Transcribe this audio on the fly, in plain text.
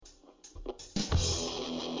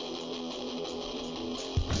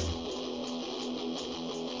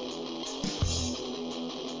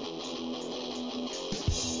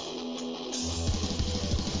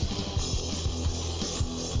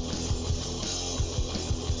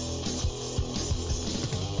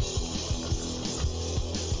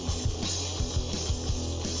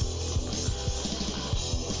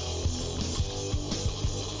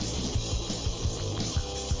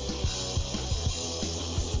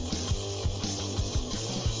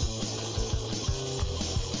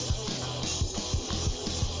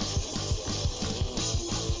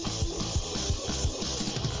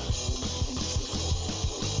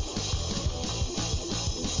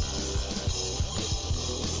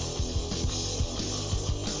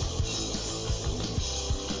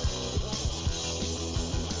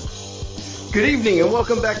Good evening and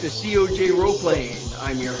welcome back to COJ Roleplaying.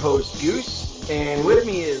 I'm your host, Goose, and with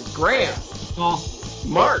me is Graham. Oh.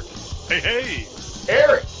 Mark. Hey.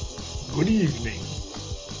 Eric. Good evening.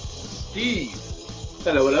 Steve.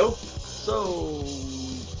 Hello. So,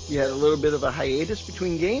 we had a little bit of a hiatus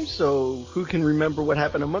between games, so who can remember what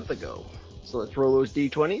happened a month ago? So let's roll those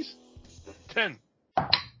D20s. 10.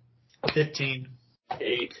 15.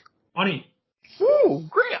 8. 20. Woo,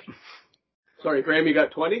 Graham. Sorry, Graham, you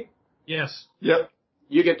got 20? Yes. Yep.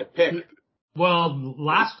 You get to pick. Well,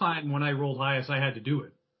 last time when I rolled highest, I had to do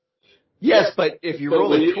it. Yes, but if you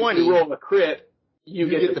roll a 20, if you roll a crit, you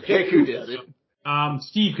get to pick who does it.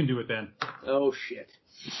 Steve can do it then. Oh, shit.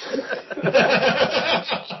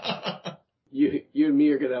 you and me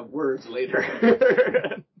are going to have words later.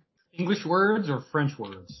 English words or French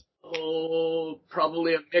words? Oh,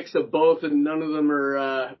 probably a mix of both, and none of them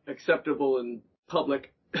are acceptable in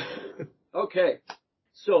public. Okay,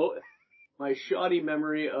 so my shoddy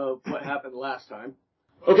memory of what happened last time.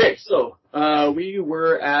 Okay, so we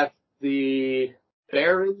were at the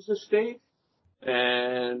Baron's estate,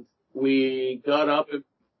 and we got up and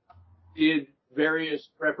did various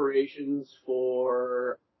preparations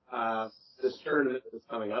for this tournament that's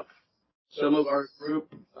coming up. Some of our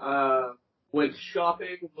group went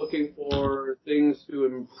shopping, looking for things to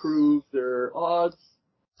improve their odds.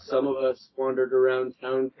 Some of us wandered around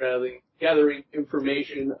town gathering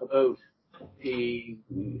information about the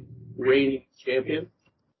reigning champion.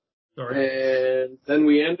 Sorry. And then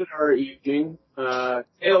we ended our evening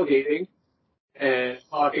tailgating and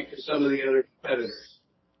talking to some of the other competitors.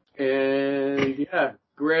 And yeah,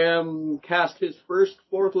 Graham cast his first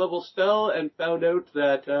 4th level spell and found out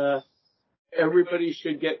that everybody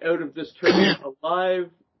should get out of this tournament alive,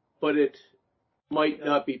 but it might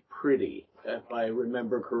not be pretty, if I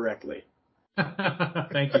remember correctly.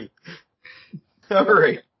 Thank you. all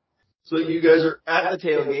right. So you guys are at the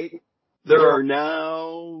tailgate. There are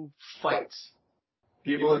now fights.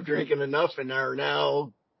 People have drinking enough and are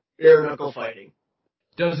now bare knuckle fighting.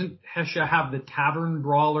 Doesn't Hesha have the tavern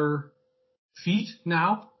brawler feat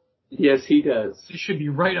now? Yes, he does. It should be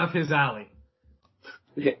right up his alley.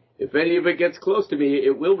 If any of it gets close to me,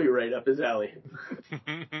 it will be right up his alley.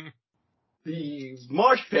 The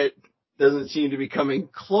mosh pit doesn't seem to be coming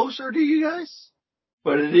closer to you guys,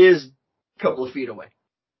 but it is a couple of feet away.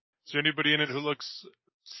 Is there anybody in it who looks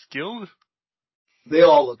skilled? They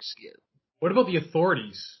all look skilled. What about the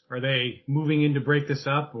authorities? Are they moving in to break this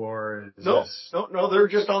up, or is this... No, they're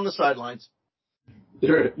just on the sidelines.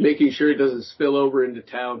 They're making sure it doesn't spill over into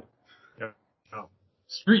town. Yeah. Oh.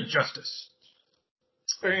 Street justice.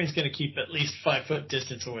 Baron's going to keep at least 5 foot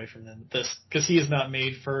distance away from them, because he is not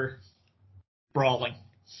made for brawling.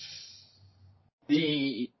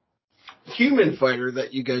 The human fighter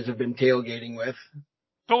that you guys have been tailgating with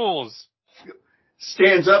Tolls.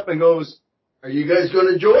 stands up and goes, "Are you guys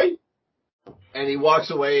going to join?" And he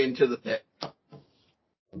walks away into the pit.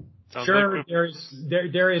 Sounds Sure, like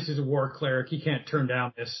Darius is a war cleric. He can't turn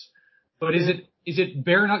down this. But is it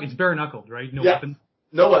bare knuckled? It's bare knuckled, right? No weapon?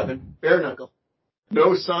 No weapon. Bare knuckle.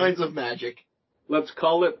 No signs of magic. Let's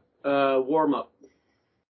call it warm-up.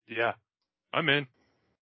 Yeah. I'm in.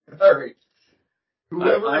 All right.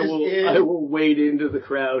 I will wade into the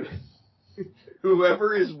crowd.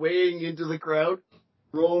 Whoever is weighing into the crowd,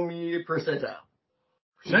 roll me a percentile.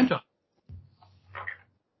 Percentile.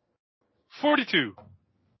 42.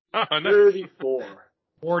 Oh, nice. 34.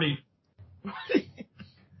 40. All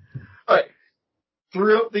right.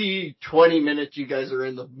 Throughout the 20 minutes you guys are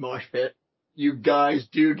in the mosh pit, you guys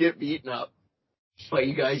do get beaten up, but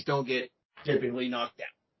you guys don't get typically knocked down.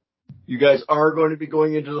 You guys are going to be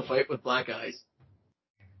going into the fight with black eyes,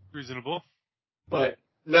 Reasonable. but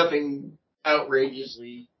nothing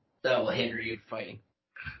outrageously that will hinder you from fighting.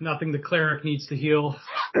 Nothing the cleric needs to heal.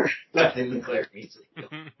 Nothing the cleric needs to heal.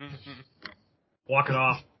 Walk it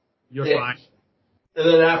off. You're Yeah. fine. And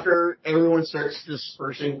then after everyone starts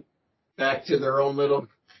dispersing back to their own little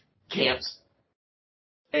camps,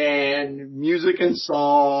 and music and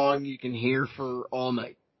song you can hear for all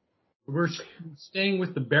night. We're staying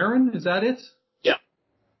with the Baron? Is that it? Yeah.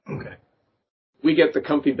 Okay. We get the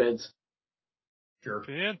comfy beds. Sure.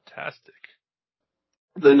 Fantastic.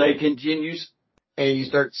 The night continues, and you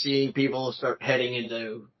start seeing people start heading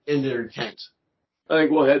into their tents. I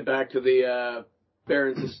think we'll head back to the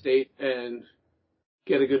Baron's estate and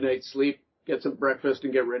get a good night's sleep, get some breakfast,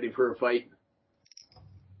 and get ready for a fight.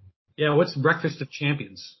 Yeah, what's breakfast of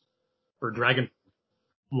champions? For dragon?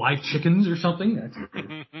 Live chickens or something?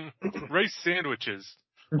 That's Rice sandwiches.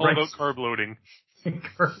 All about carb loading.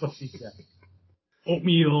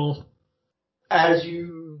 Oatmeal. As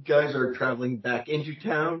you guys are traveling back into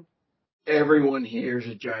town, everyone hears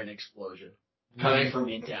a giant explosion coming from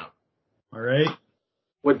in town. All right.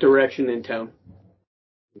 What direction in town?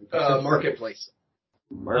 Marketplace.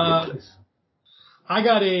 Marketplace. I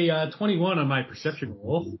got a 21 on my perception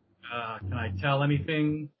roll. Can I tell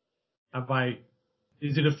anything?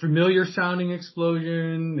 Is it a familiar sounding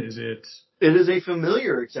explosion? Is it It is a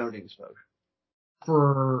familiar sounding explosion.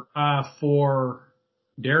 for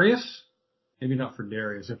Darius? Maybe not for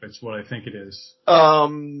Darius if it's what I think it is.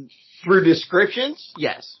 Through descriptions,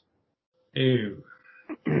 yes. Ew.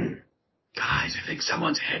 Guys, I think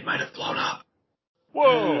someone's head might have blown up.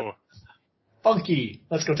 Whoa! Funky.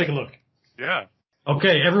 Let's go take a look. Yeah.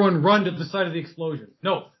 Okay, everyone run to the side of the explosion.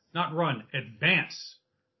 No, not run. Advance.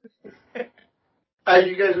 As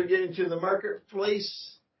you guys are getting to the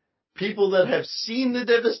marketplace, people that have seen the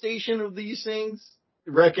devastation of these things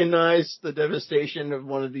recognize the devastation of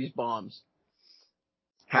one of these bombs.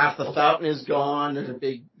 Half the fountain is gone.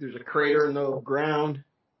 There's a crater in the ground.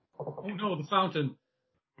 Oh no, the fountain.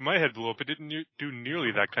 My head blew up. It didn't do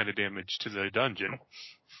nearly that kind of damage to the dungeon.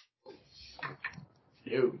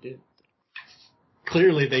 Ew, dude.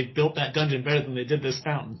 Clearly, they built that dungeon better than they did this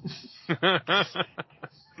fountain.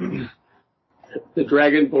 The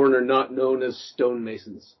Dragonborn are not known as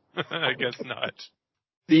stonemasons. I guess not.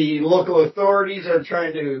 The local authorities are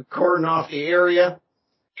trying to cordon off the area,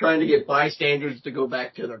 trying to get bystanders to go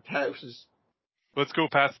back to their houses. Let's go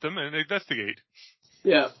past them and investigate.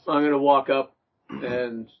 Yeah, I'm gonna walk up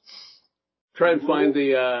and try and find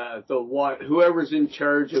whoever's in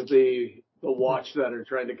charge of the watch that are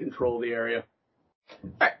trying to control the area.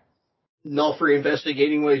 Alright. Null for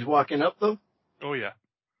investigating while he's walking up, though. Oh, yeah.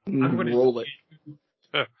 I'm gonna Roll it.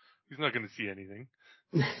 He's not going to see anything.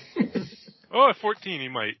 Oh, at 14 he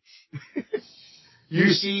might. You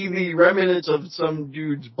see the remnants of some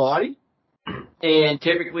dude's body, and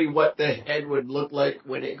typically what the head would look like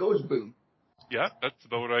when it goes boom. Yeah, that's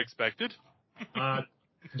about what I expected.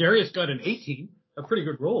 Darius got an 18. A pretty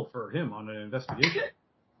good roll for him on an investigation.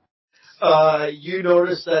 You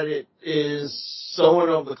notice that it is sewn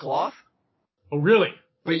of the cloth, Oh, really?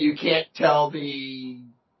 but you can't tell the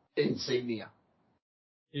insignia.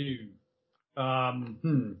 Ew.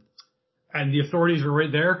 And the authorities are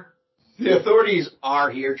right there? The authorities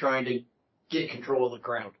are here trying to get control of the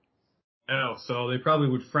crowd. Oh, so they probably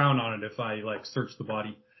would frown on it if I, search the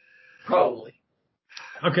body. Probably.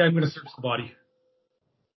 Okay, I'm gonna search the body.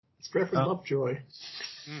 Spread for Lovejoy.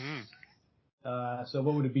 Mm-hmm. So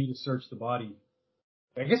what would it be to search the body?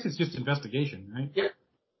 I guess it's just investigation, right? Yep.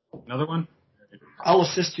 Another one? I'll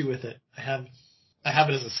assist you with it. I have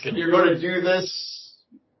it as a skill. You're going to do this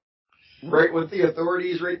right with the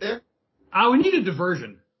authorities right there? We need a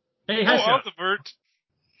diversion. Hey, Oh, Hesha, I'll divert.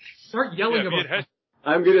 start yelling Yeah, about...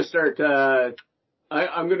 I'm gonna start.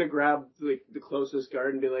 I'm gonna grab the closest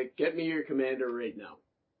guard and be like, "Get me your commander right now."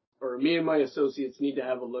 Or me and my associates need to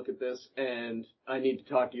have a look at this, and I need to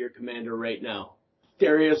talk to your commander right now.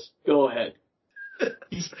 Darius, go ahead.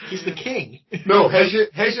 He's the king. No,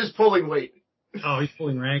 Hesha's pulling weight. Oh, he's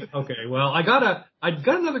pulling rank? Okay, well, I got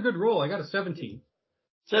another good roll. I got a 17.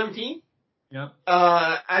 17? Yep.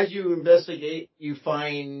 As you investigate, you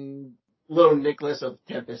find little Nicholas of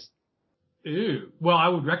Tempest. Ew. Well, I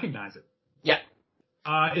would recognize it. Yeah.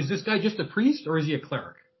 Is this guy just a priest or is he a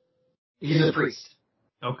cleric? He's a priest.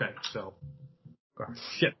 Okay, so.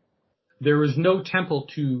 Shit. There was no temple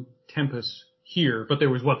to Tempest here, but there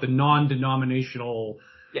was the non-denominational...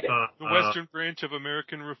 Yeah. The Western branch of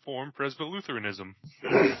American Reformed Presbyterianism.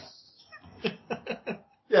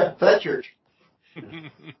 Yeah, that church.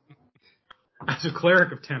 As a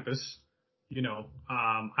cleric of Tempest,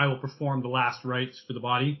 I will perform the last rites for the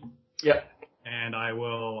body. Yeah. And I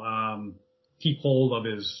will keep hold of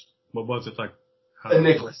his, what was it, A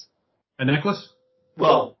necklace. A necklace?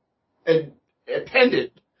 Well, a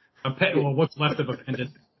pendant. Well, what's left of a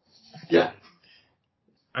pendant. Yeah.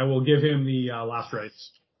 I will give him the last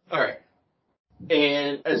rites. Alright.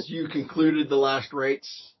 And as you concluded the last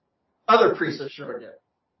rites, other priests have showed up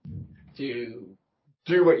to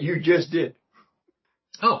do what you just did.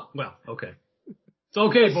 Oh, well, okay. It's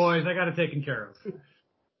okay, boys. I got it taken care of.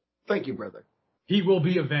 Thank you, brother. He will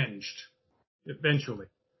be avenged. Eventually.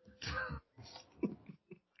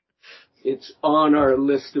 It's on our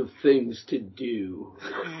list of things to do.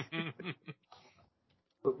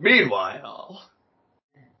 Meanwhile,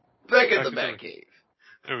 back at the Batcave.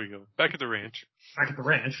 There we go. Back at the ranch. Back at the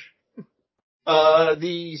ranch.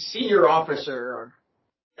 The senior officer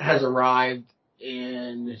has arrived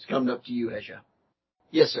and has come up to you, Hesha.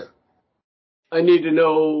 Yes, sir. I need to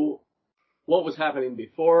know what was happening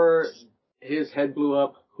before his head blew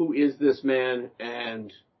up, who is this man,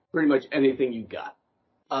 and pretty much anything you got.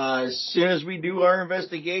 As soon as we do our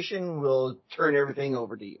investigation, we'll turn everything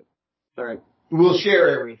over to you. All right. We'll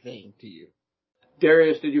share everything to you.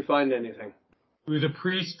 Darius, did you find anything? He was a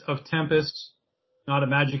priest of Tempest, not a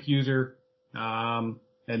magic user, an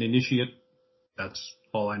initiate. That's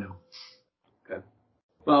all I know. Okay.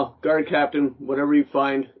 Well, guard captain, whatever you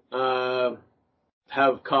find,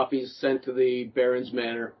 have copies sent to the Baron's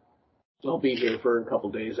Manor. I'll be here for a couple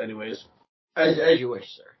days anyways. As you wish,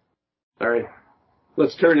 sir. All right.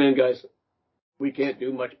 Let's turn in, guys. We can't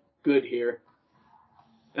do much good here.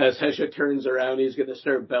 As Hesha turns around, he's going to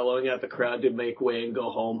start bellowing at the crowd to make way and go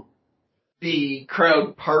home. The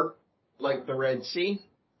crowd part like the Red Sea,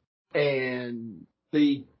 and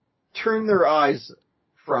they turn their eyes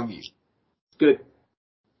from you. Good.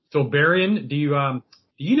 So, Barian, do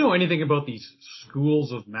you know anything about these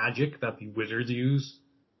schools of magic that the wizards use?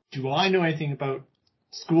 Do I know anything about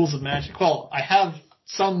schools of magic? Well, I have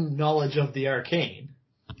some knowledge of the arcane.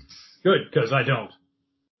 Good, because I don't.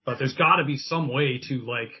 But there's got to be some way to,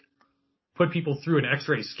 like, put people through an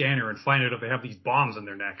X-ray scanner and find out if they have these bombs in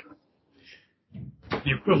their neck.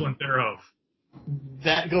 The equivalent thereof.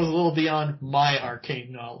 That goes a little beyond my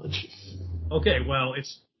arcane knowledge. Okay, well,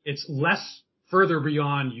 it's less further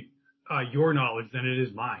beyond your knowledge than it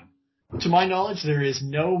is mine. To my knowledge, there is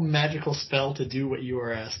no magical spell to do what you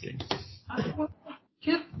are asking.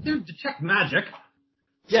 Can't they detect magic?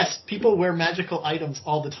 Yes, people wear magical items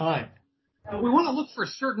all the time. We want to look for a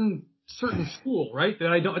certain school, right? That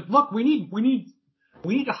I don't look. We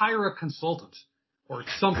need to hire a consultant or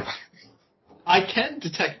something. I can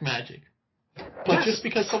detect magic, but just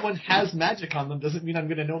because someone has magic on them doesn't mean I'm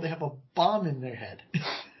going to know they have a bomb in their head.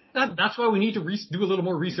 That's why we need to do a little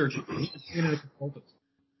more research. We need to bring in a consultant.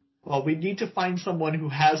 Well, we need to find someone who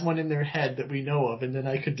has one in their head that we know of, and then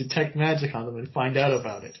I could detect magic on them and find out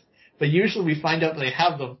about it. But usually we find out they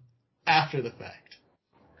have them after the fact.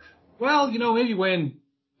 Well, maybe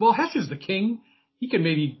Hesha's the king, he can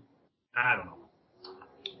maybe, I don't know.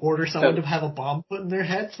 Order someone to have a bomb put in their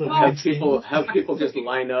head so have people just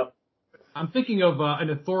line up. I'm thinking of an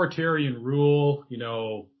authoritarian rule,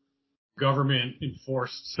 government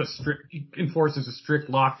enforces a strict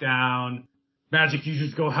lockdown. Magic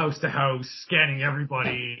users go house to house, scanning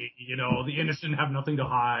everybody. The innocent have nothing to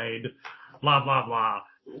hide. Blah, blah, blah.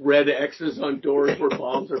 Red X's on doors where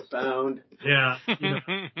bombs are found. Yeah.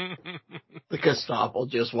 The Gestapo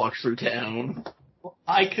just walks through town.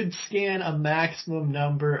 I could scan a maximum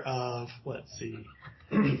number of,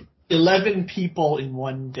 11 people in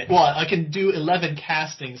one day. Well, I can do 11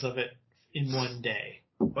 castings of it in one day.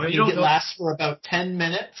 Well, it lasts for about 10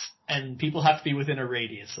 minutes, and people have to be within a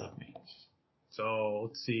radius of me. So,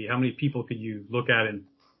 let's see, how many people could you look at in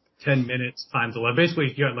 10 minutes times 11?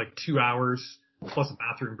 Basically, you got like 2 hours plus a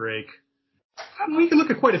bathroom break. We can look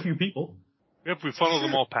at quite a few people. If we funnel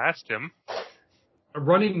them all past him. A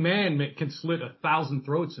running man can slit 1,000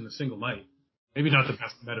 throats in a single night. Maybe not the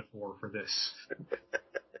best metaphor for this.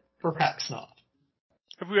 Perhaps not.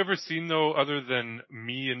 Have we ever seen, though, other than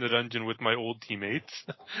me in the dungeon with my old teammates,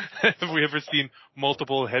 have we ever seen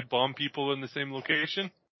multiple head bomb people in the same location?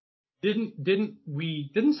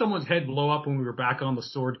 Didn't someone's head blow up when we were back on the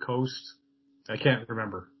Sword Coast? I can't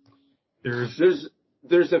remember. There's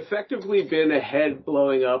effectively been a head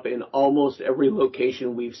blowing up in almost every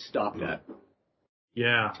location we've stopped at.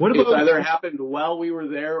 Yeah. It's either happened while we were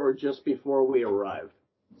there or just before we arrived.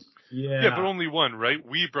 Yeah. Yeah, but only one, right?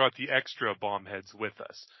 We brought the extra bomb heads with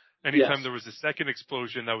us. Anytime there was a second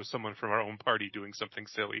explosion, that was someone from our own party doing something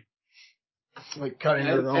silly. Like cutting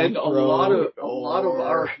their own and a lot of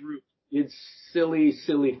our or- group did silly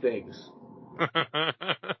things.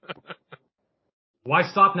 Why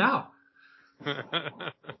stop now?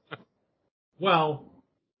 Well,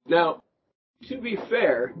 now, to be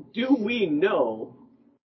fair, do we know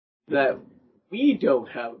that we don't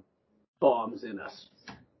have bombs in us?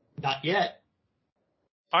 Not yet.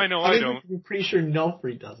 I know I don't. I'm pretty sure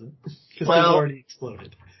Nelfrey doesn't, because Well- they've already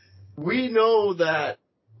exploded. We know that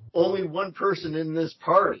only one person in this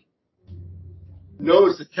party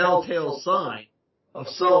knows the telltale sign of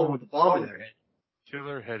someone with a bomb in their head.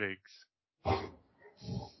 Killer headaches.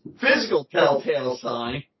 Physical telltale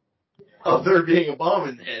sign of there being a bomb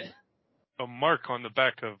in the head. A mark on the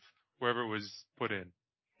back of wherever it was put in.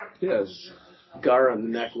 Yes. Scar on the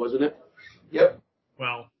neck, wasn't it? Yep.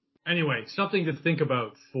 well, anyway, something to think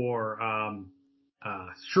about for,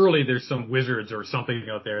 surely there's some wizards or something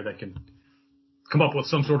out there that can come up with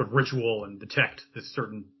some sort of ritual and detect this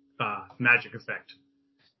certain, magic effect.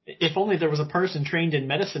 If only there was a person trained in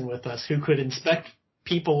medicine with us who could inspect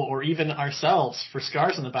people or even ourselves for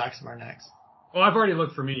scars on the backs of our necks. Oh, I've already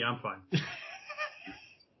looked for me. I'm fine.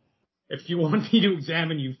 If you want me to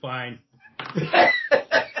examine you, fine.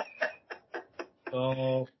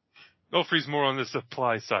 So, Nolfree's more on the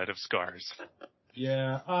supply side of scars.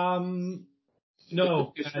 yeah,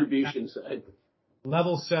 no. Distribution side.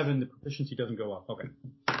 Level 7, the proficiency doesn't go up. Okay.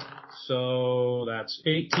 So that's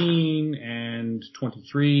 18 and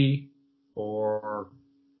 23 for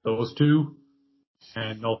those two.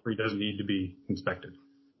 And Nulfree doesn't need to be inspected.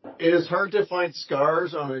 It is hard to find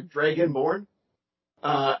scars on a Dragonborn.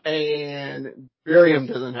 And Barium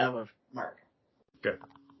doesn't have a mark. Good.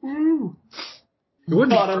 Woo! It would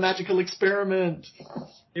Not a be, magical experiment.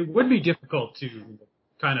 it would be difficult to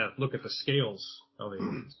kind of look at the scales of a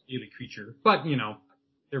scaly creature. But, you know,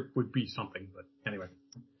 there would be something. But anyway.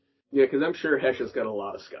 Yeah, because I'm sure Hesha's got a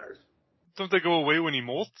lot of scars. Don't they go away when he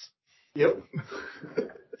molts? Yep.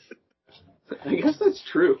 I guess that's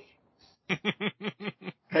true.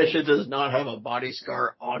 Hesha does not have a body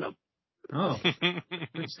scar on him. Oh,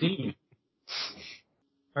 16.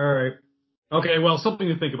 All right. Okay, well, something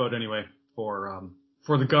to think about anyway for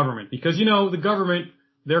the government. Because, you know, the government,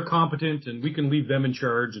 they're competent and we can leave them in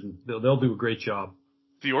charge and they'll do a great job.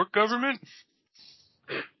 The orc government?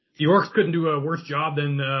 The orcs couldn't do a worse job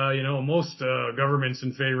than, you know, most governments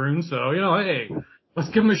in Faerun. So, you know, hey, let's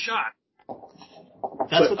give them a shot.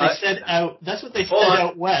 That's what they said out. That's what they said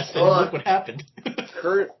out west, and look what happened.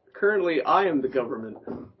 Currently, I am the government.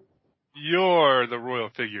 You're the royal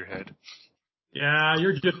figurehead. Yeah,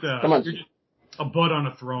 you're just you're just a butt on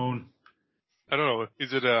a throne. I don't know.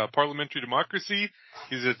 Is it a parliamentary democracy?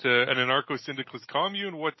 Is it an anarcho-syndicalist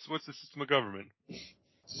commune? What's the system of government?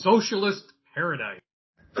 Socialist paradise.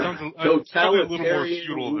 Sounds probably a little more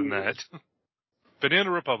feudal than that.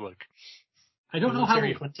 Banana Republic. I don't know how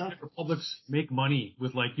Military the junta? republics make money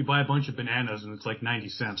with, like, you buy a bunch of bananas and it's like 90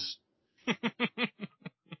 cents.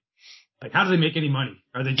 Like, how do they make any money?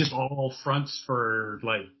 Are they just all fronts for,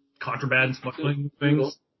 like, contraband smuggling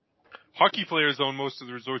things? Hockey players own most of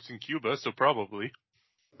the resorts in Cuba, so probably.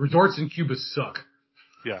 Resorts in Cuba suck.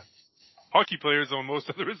 Yeah. Hockey players own most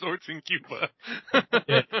of the resorts in Cuba.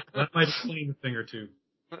 Yeah, that might explain a thing or two.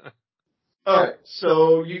 Alright,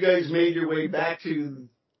 so you guys made your way back to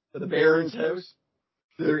the Baron's house.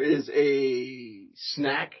 There is a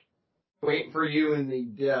snack waiting for you in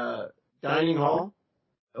the dining hall.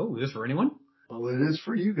 Oh, is this for anyone? Well, it is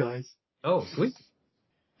for you guys. Oh, sweet.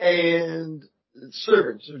 And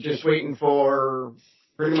servants are just waiting for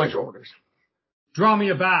pretty much orders. Draw me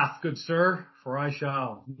a bath, good sir, for I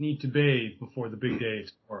shall need to bathe before the big day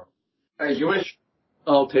tomorrow. As you wish.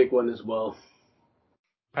 I'll take one as well.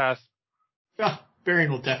 Pass. Yeah,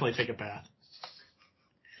 Varian will definitely take a bath.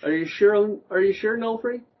 Are you sure,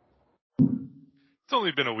 Nulfree? It's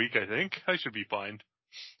only been a week, I think. I should be fine.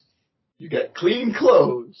 You got clean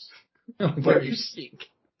clothes. Where you stink.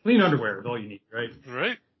 Clean underwear is all you need, right?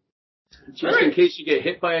 Right? Just in case you get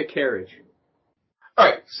hit by a carriage.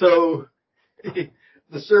 Alright, so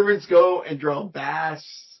the servants go and draw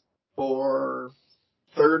baths for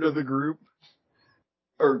third of the group.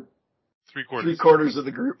 Or 3/4. 3/4 of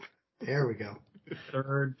the group. There we go.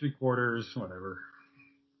 Third, 3/4, whatever.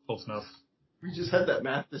 Close enough. We just had that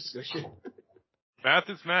math discussion. Math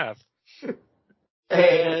is math.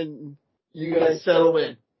 And you guys settle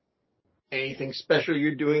in. Anything special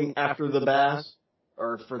you're doing after the bath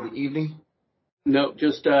or for the evening? No,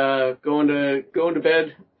 just going to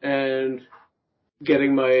bed and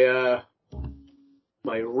getting my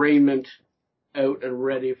my raiment out and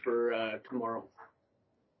ready for tomorrow.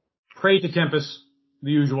 Pray to Tempest,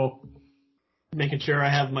 the usual. Making sure I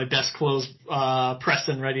have my best clothes pressed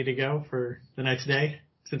and ready to go for the next day,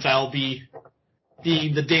 since I'll be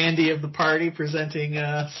being the dandy of the party, presenting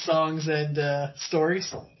songs and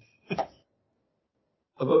stories.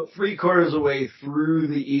 About 3/4 away through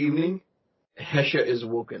the evening, Hesha is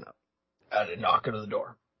woken up at a knock on the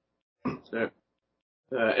door. So,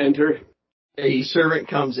 enter. A servant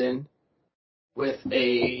comes in with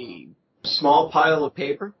a small pile of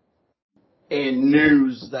paper and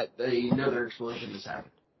news that another explosion has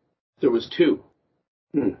happened. There was 2.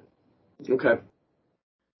 Okay.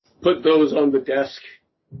 Put those on the desk.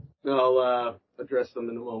 I'll address them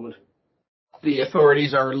in a moment. The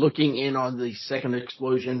authorities are looking in on the second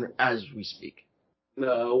explosion as we speak.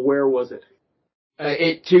 Where was it?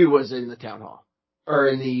 It too was in the town hall. Or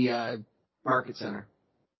in the market center.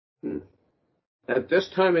 At this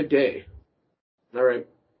time of day. All right.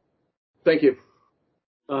 Thank you.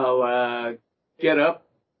 I'll get up,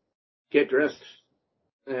 get dressed,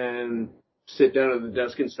 and sit down at the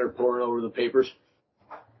desk and start poring over the papers.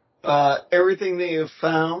 Everything they have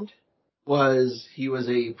found was he was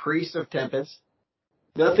a priest of Tempest.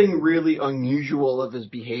 Nothing really unusual of his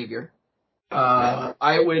behavior.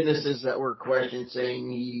 Eyewitnesses that were questioned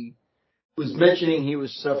saying he was mentioning he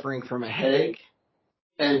was suffering from a headache,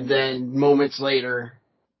 and then moments later,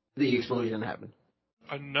 the explosion happened.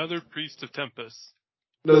 Another priest of Tempest.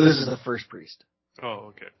 No, this is the first priest.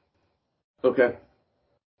 Oh, okay. Okay.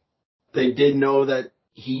 They did know that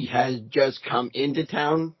he had just come into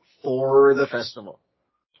town for the festival.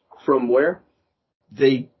 From where?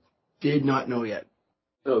 They did not know yet.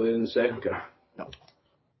 Oh, they didn't say? Okay.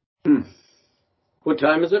 No. What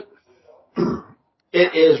time is it?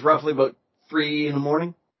 It is roughly about 3 in the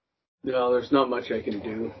morning. No, there's not much I can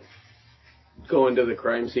do. Going to the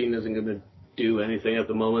crime scene isn't going to do anything at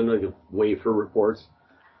the moment. I can wait for reports.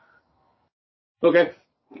 Okay.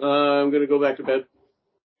 I'm going to go back to bed.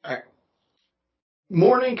 All right.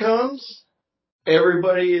 Morning comes.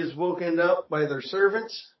 Everybody is woken up by their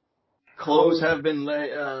servants. Clothes have been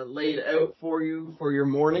laid out for you for your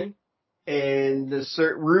morning. And the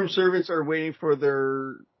room servants are waiting for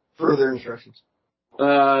their further instructions.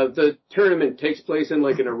 The tournament takes place in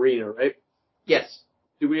like an arena, right? Yes.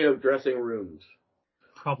 Do we have dressing rooms?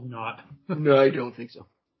 Probably not. No, I don't think so.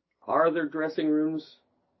 Are there dressing rooms?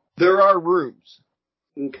 There are rooms.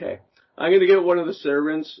 Okay. I'm going to get one of the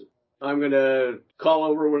servants. I'm going to call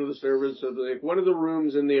over one of the servants. So like one of the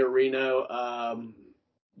rooms in the arena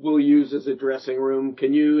we'll use as a dressing room.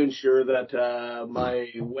 Can you ensure that my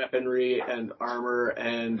weaponry and armor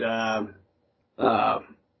and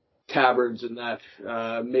tabards and that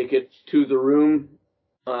make it to the room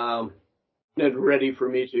and ready for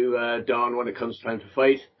me to don when it comes time to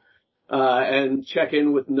fight? And check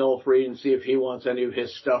in with Nullfree and see if he wants any of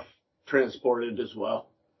his stuff transported as well.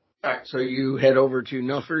 Alright, so you head over to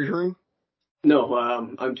Nullfree's room? No,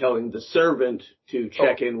 I'm telling the servant to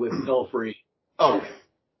check in with Nullfree. Oh.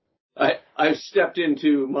 I've stepped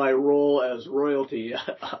into my role as royalty.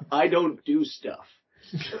 I don't do stuff.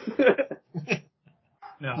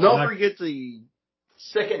 No, Nullfree gets the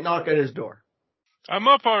second knock at his door. I'm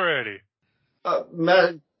up already.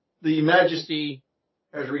 The Majesty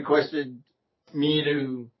has requested me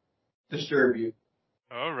to disturb you.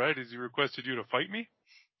 All right. Has he requested you to fight me?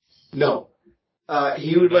 No.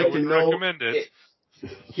 He would like I to would know. recommend it.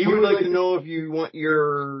 He would like to know if you want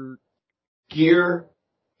your gear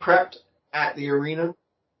prepped at the arena.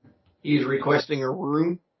 He's requesting a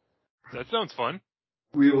room. That sounds fun.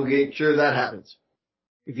 We will make sure that happens.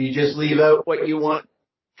 If you just leave out what you want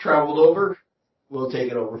traveled over, we'll take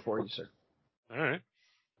it over for you, sir. All right.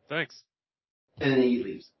 Thanks. And then he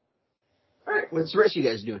leaves. All right, what's the rest of you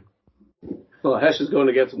guys doing? Well, Hesh is going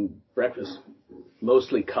to get some breakfast.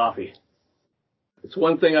 Mostly coffee. It's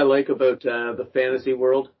one thing I like about the fantasy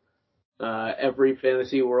world. Every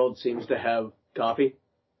fantasy world seems to have coffee.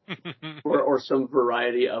 or some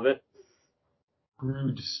variety of it.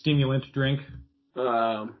 Brewed stimulant drink.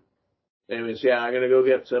 Anyways, yeah, I'm going to go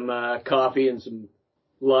get some coffee and some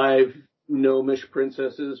live gnomish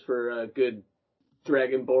princesses for a good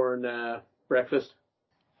dragonborn breakfast.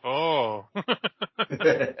 Oh.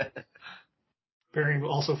 Barry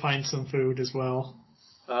will also find some food as well.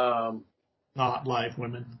 Not live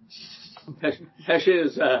women. Hesh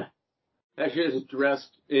is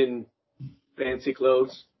dressed in fancy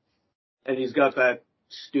clothes, and he's got that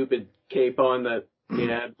stupid cape on that he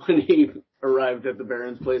had when he arrived at the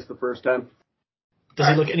Baron's place the first time. Does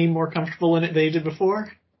he look any more comfortable in it than he did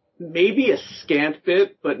before? Maybe a scant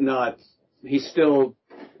bit, but not. He's still,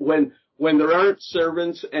 when there aren't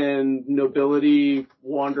servants and nobility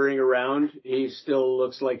wandering around, he still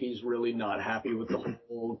looks like he's really not happy with the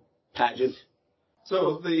whole pageant.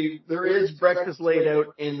 So there is breakfast laid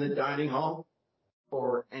out in the dining hall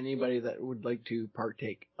for anybody that would like to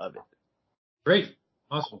partake of it. Great.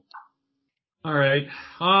 Awesome. All right.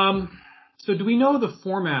 So do we know the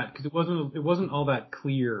format? Because it wasn't all that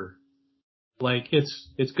clear. Like it's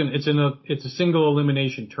a single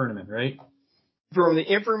elimination tournament, right? From the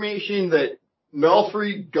information that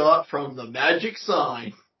Nullfree got from the magic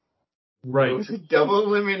sign, Right. it was a double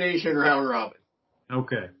elimination round robin.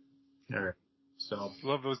 Okay. All right. So.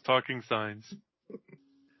 Love those talking signs.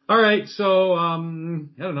 All right. So I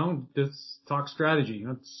don't know. Let's talk strategy.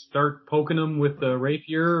 Let's start poking them with the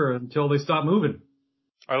rapier until they stop moving.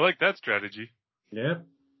 I like that strategy. Yeah.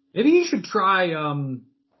 Maybe you should try.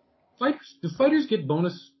 Fighters. Do fighters get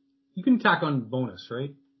bonus? You can attack on bonus,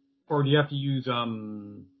 right? Or do you have to use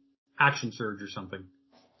action surge or something?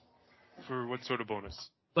 For what sort of bonus?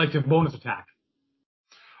 Like a bonus attack.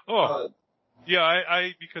 Oh, yeah.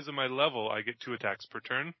 I because of my level, I get 2 attacks per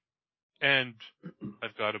turn, and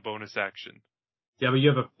I've got a bonus action. Yeah, but you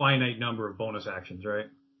have a finite number of bonus actions, right?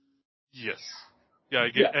 Yes. Yeah, I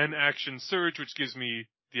get an action surge, which gives me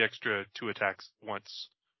the extra 2 attacks once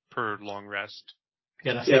per long rest.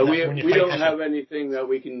 Yeah, we don't have anything that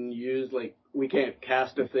we can use. Like, we can't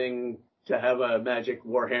cast a thing to have a magic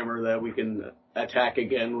warhammer that we can attack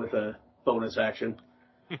again with a bonus action.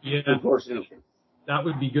 Yeah, Unfortunately. that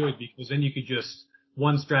would be good because then you could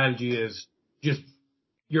one strategy is just,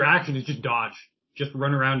 your action is just dodge. Just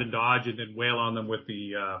run around and dodge and then wail on them with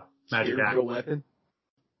the magic axe. Weapon.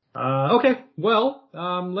 Okay, well,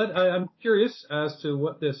 I'm curious as to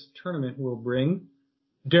what this tournament will bring.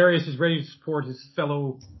 Darius is ready to support his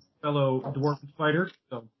fellow dwarf fighter,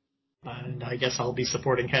 so. And I guess I'll be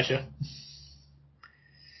supporting Hesha.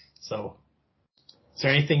 So, is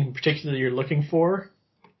there anything in particular you're looking for?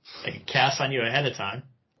 I can cast on you ahead of time.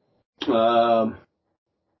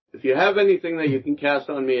 If you have anything that you can cast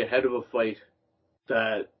on me ahead of a fight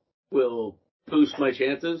that will boost my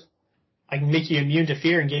chances, I can make you immune to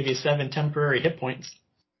fear and give you 7 temporary hit points.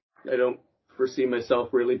 I don't foresee myself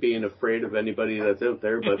really being afraid of anybody that's out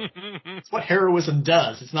there, but It's what heroism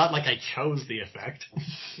does. It's not like I chose the effect.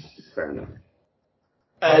 fair enough.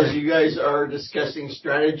 As you guys are discussing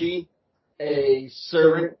strategy, a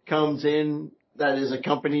servant comes in that is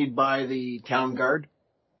accompanied by the town guard.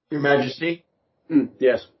 Your Majesty.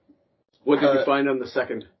 Yes. What did you find on the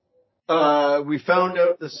second? We found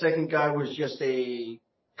out the second guy was just a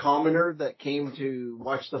commoner that came to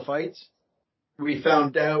watch the fights. We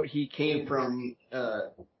found out he came from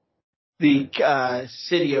the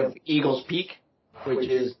city of Eagles Peak, which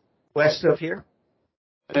is west of here.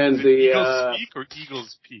 And Is it the Eagles Peak or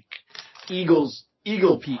Eagles Peak?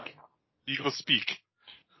 Eagle Peak. Eagles Speak.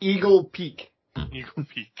 Eagle Peak. Eagle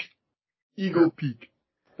Peak. Eagle Peak.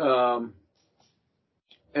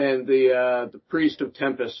 And the priest of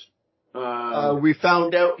Tempest. We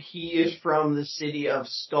found out he is from the city of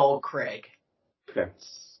Skull Crag, Okay.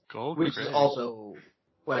 which is also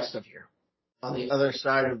west of here, on the other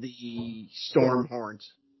side of the storm horns.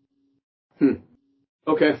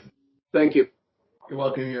 Okay. Thank you. You're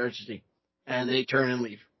welcome, Your Majesty. And they turn and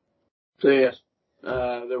leave. So yes,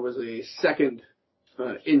 there was a second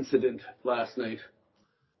incident last night.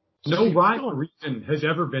 No rhyme or reason has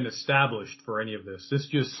ever been established for any of this. This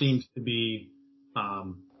just seems to be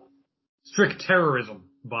strict terrorism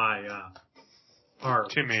by our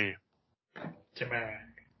Timmy.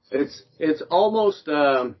 It's almost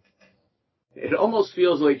it almost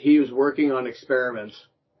feels like he was working on experiments.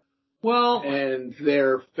 Well, And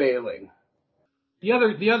they're failing.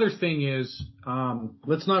 the other thing is,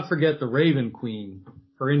 let's not forget the Raven Queen.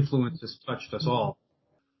 Her influence has touched us all.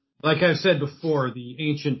 Like I've said before, the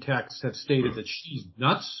ancient texts have stated that she's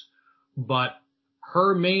nuts, but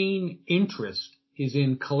her main interest is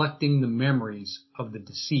in collecting the memories of the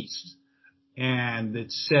deceased. And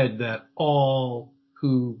it's said that all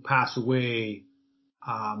who pass away,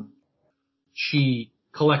 she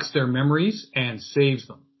collects their memories and saves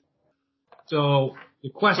them. So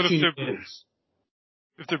the question is,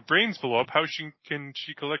 if their brains blow up, how can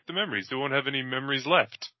she collect the memories? They won't have any memories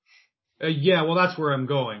left. Yeah, well, that's where I'm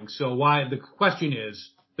going. So the question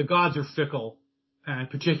is, the gods are fickle, and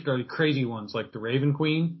particularly crazy ones like the Raven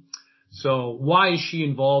Queen. So why is she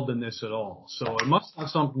involved in this at all? So it must have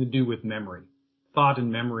something to do with memory, thought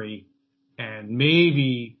and memory, and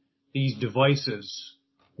maybe these devices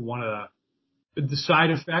the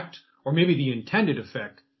side effect, or maybe the intended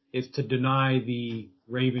effect, is to deny the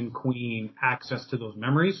Raven Queen access to those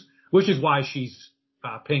memories, which is why she's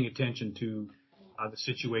paying attention to the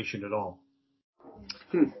situation at all.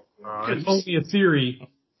 It's only a theory,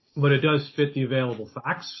 but it does fit the available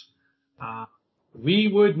facts. We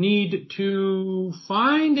would need to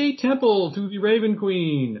find a temple to the Raven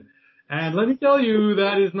Queen. And let me tell you,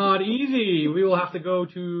 that is not easy. We will have to go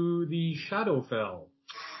to the Shadowfell.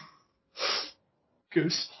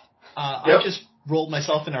 Goose. Yep. I just rolled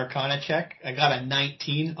myself an Arcana check. I got a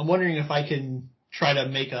 19. I'm wondering if I can try to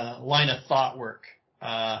make a line of thought work.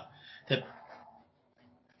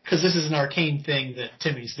 Because this is an arcane thing that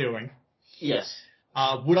Timmy's doing. Yes.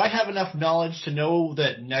 Would I have enough knowledge to know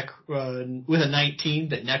that with a 19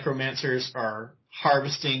 that necromancers are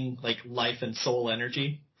harvesting like life and soul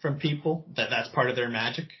energy from people? That's part of their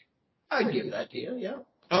magic? I'd give that to you, yeah.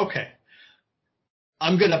 Okay.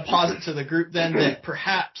 I'm going to posit to the group then that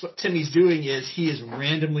perhaps what Timmy's doing is he is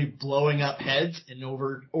randomly blowing up heads in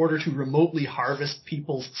order to remotely harvest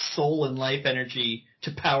people's soul and life energy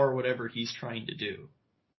to power whatever he's trying to do.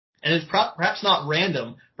 And it's perhaps not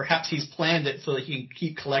random. Perhaps he's planned it so that he can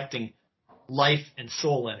keep collecting life and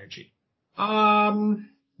soul energy.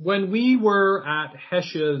 When we were at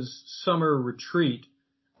Hesha's summer retreat,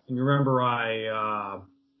 and you remember I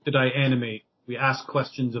animate? We asked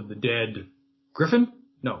questions of the dead Griffin?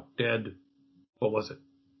 No, dead. What was it?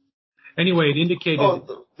 Anyway, it indicated.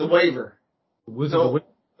 Oh, The waiver. The wizard.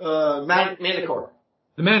 No, Manticore.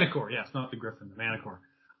 The Manticore, yes, not the Griffin, the Manticore.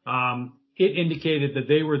 It indicated that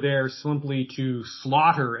they were there simply to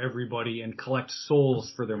slaughter everybody and collect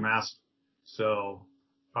souls for their master. So,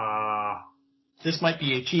 This might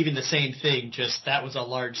be achieving the same thing, just that was a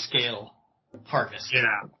large-scale harvest.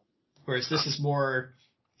 yeah. Whereas this is more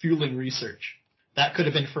fueling research. That could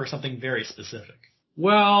have been for something very specific.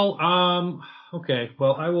 Well, okay.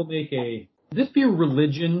 Well, I will make would this be a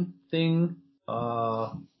religion thing?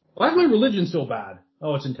 Why is my religion so bad?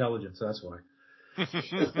 Oh, it's intelligence, that's why.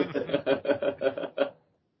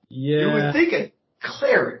 Yeah. You would think a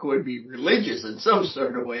cleric would be religious in some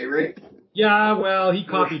sort of way, right? Yeah, well, he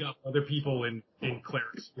copied up other people in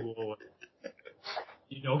cleric school.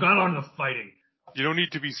 Got on to fighting. You don't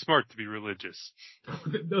need to be smart to be religious.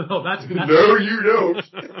 No, that's No, you don't.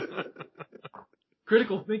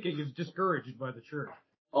 critical thinking is discouraged by the church.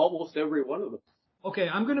 Almost every one of them. Okay,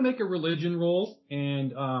 I'm gonna make a religion roll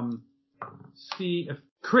and see if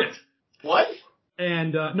crit. What?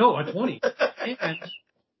 And no, a 20.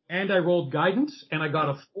 and I rolled guidance and I got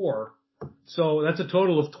a 4. So that's a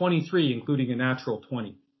total of 23, including a natural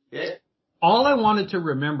 20. Yeah. All I wanted to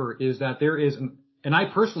remember is that there is and I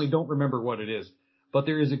personally don't remember what it is, but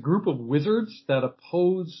there is a group of wizards that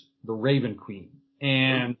oppose the Raven Queen.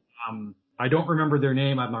 And I don't remember their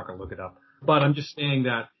name. I'm not going to look it up. But I'm just saying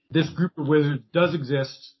that this group of wizards does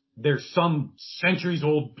exist. There's some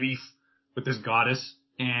centuries-old beef with this goddess,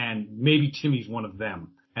 and maybe Timmy's one of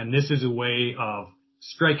them. And this is a way of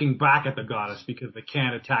striking back at the goddess because they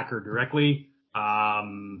can't attack her directly.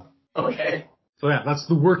 Okay. So yeah, that's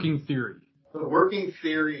the working theory. The working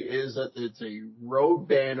theory is that it's a rogue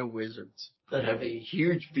band of wizards that have a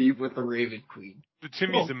huge beef with the Raven Queen. But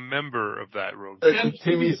Timmy's a member of that rogue. And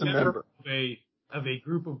Timmy's a member. Of a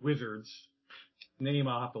group of wizards, name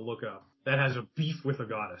I'll have to look up, that has a beef with a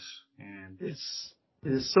goddess. And It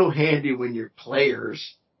is so handy when your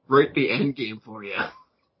players write the end game for you.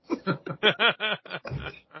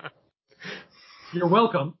 you're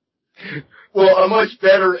welcome. Well, a much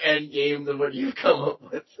better end game than what you've come up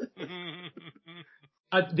with.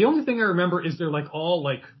 The only thing I remember is they're all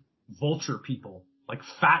vulture people, like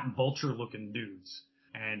fat vulture looking dudes.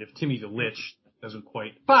 And if Timmy's a lich, doesn't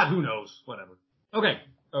quite, but who knows, whatever. Okay.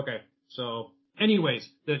 So anyways,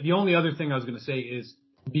 the only other thing I was going to say is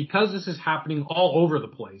because this is happening all over the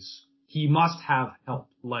place, he must have help.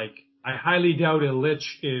 I highly doubt a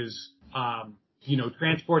lich is,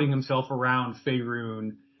 transporting himself around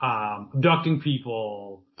Faerun, abducting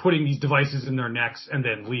people, putting these devices in their necks, and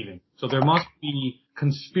then leaving. So there must be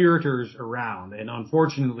conspirators around. And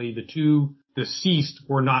unfortunately, the two deceased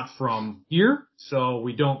were not from here. So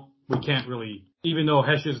we can't really, even though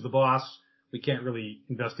Hesh is the boss, we can't really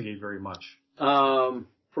investigate very much.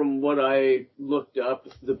 From what I looked up,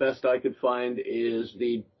 the best I could find is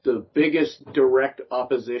the biggest direct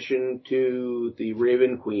opposition to the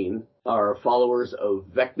Raven Queen are followers of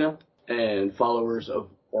Vecna and followers of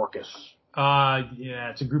Orcus. Yeah,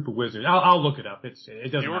 it's a group of wizards. I'll look it up. It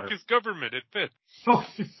doesn't The matter. Orcus government, it fits. Oh,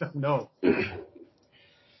 no.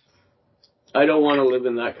 I don't want to live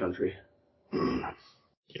in that country. Yeah,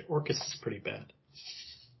 Orcus is pretty bad.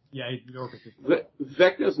 Yeah, the Orcus is.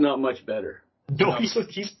 Vecna's not much better. No, he's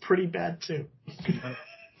pretty bad too. I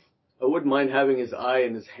wouldn't mind having his eye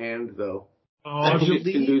in his hand, though. Oh, He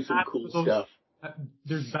can do some cool stuff.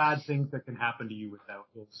 There's bad things that can happen to you without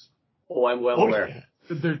those. Oh, I'm well aware. Yeah.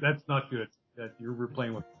 That's not good. That you're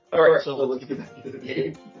playing with. Alright, so let's get back to the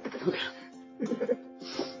game.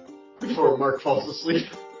 Before Mark falls asleep.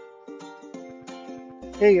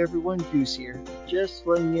 Hey everyone, Goose here. Just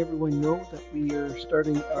letting everyone know that we are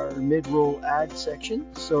starting our mid-roll ad section,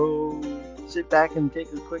 so sit back and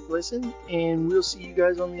take a quick listen, and we'll see you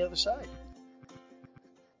guys on the other side.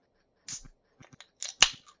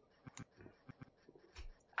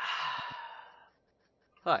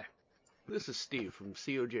 Hi, this is Steve from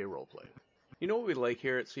COJ Roleplay. You know what we like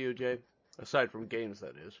here at COJ? Aside from games,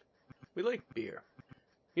 that is. We like beer.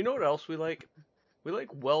 You know what else we like? We like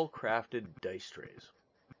well-crafted dice trays.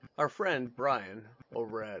 Our friend, Brian,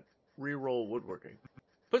 over at Reroll Woodworking,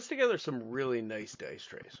 puts together some really nice dice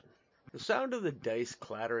trays. The sound of the dice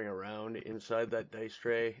clattering around inside that dice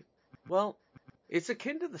tray, well, it's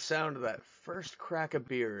akin to the sound of that first crack of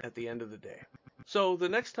beer at the end of the day. So the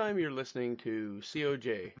next time you're listening to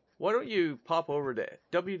COJ, why don't you pop over to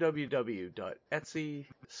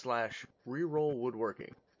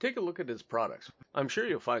www.etsy/rerollwoodworking. Take a look at his products. I'm sure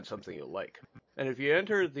you'll find something you'll like. And if you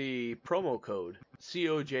enter the promo code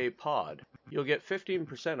COJPOD, you'll get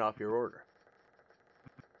 15% off your order.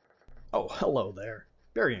 Oh, hello there.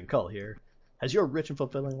 Barry and Cull here. Has your rich and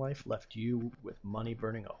fulfilling life left you with money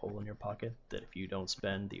burning a hole in your pocket that if you don't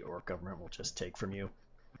spend, the Orc government will just take from you?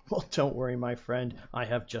 Well, don't worry, my friend. I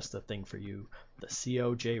have just the thing for you, the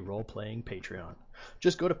COJ Roleplaying Patreon.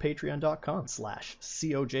 Just go to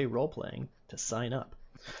patreon.com/COJ Roleplaying to sign up.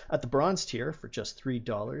 At the bronze tier, for just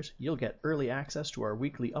 $3, you'll get early access to our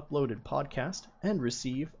weekly uploaded podcast and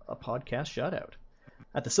receive a podcast shoutout.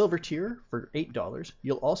 At the silver tier, for $8,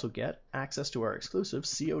 you'll also get access to our exclusive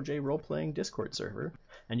COJ Roleplaying Discord server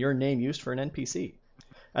and your name used for an NPC.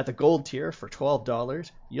 At the gold tier, for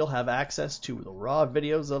 $12, you'll have access to the raw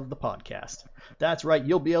videos of the podcast. That's right,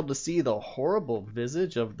 you'll be able to see the horrible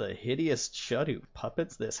visage of the hideous chud who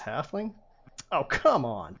puppets this halfling. Oh, come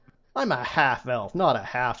on. I'm a half-elf, not a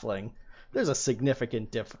halfling. There's a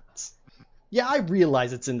significant difference. Yeah, I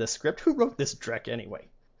realize it's in the script. Who wrote this dreck anyway?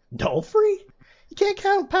 Nulfree? He can't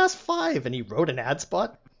count past 5 and he wrote an ad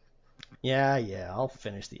spot? Yeah, I'll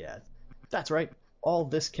finish the ad. That's right. All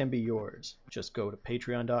this can be yours. Just go to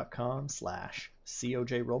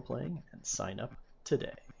patreon.com/COJ Roleplaying and sign up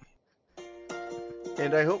today.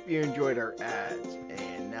 And I hope you enjoyed our ads.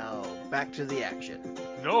 And now back to the action.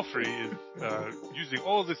 Nulfree is using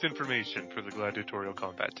all this information for the gladiatorial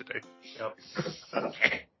combat today. Yep.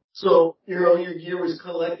 Okay. So all your gear was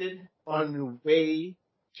collected on the way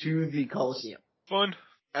to the Coliseum. Fun.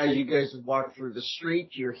 As you guys walk through the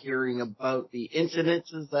street, you're hearing about the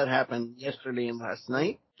incidences that happened yesterday and last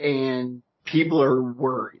night, and people are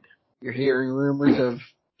worried. You're hearing rumors of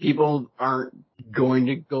people aren't going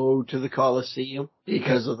to go to the Coliseum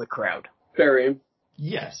because of the crowd. Barry,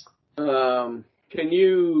 Yes. can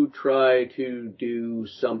you try to do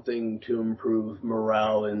something to improve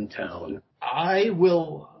morale in town? I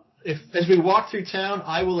will, as we walk through town,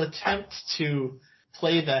 I will attempt to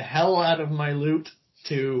play the hell out of my lute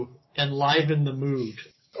to enliven the mood.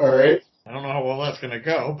 Alright. I don't know how well that's going to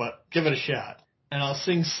go, but give it a shot. And I'll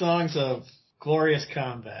sing songs of glorious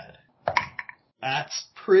combat. That's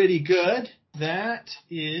pretty good. That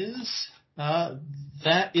is a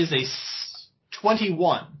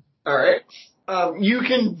 21. Alright. You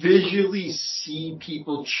can visually see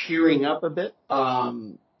people cheering up a bit.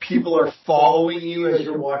 People are following you as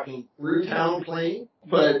you're walking through town playing,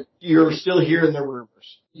 but you're still hearing the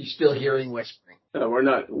rumors. You're still hearing whispering.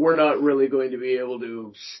 We're not really going to be able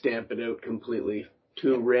to stamp it out completely.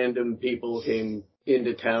 2 random people came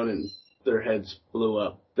into town and their heads blew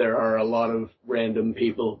up. There are a lot of random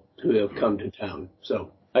people who have come to town,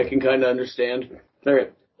 so I can kind of understand. All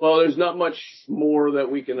right. Well, there's not much more that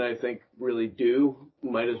we can, I think, really do.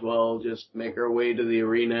 Might as well just make our way to the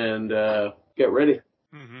arena and get ready.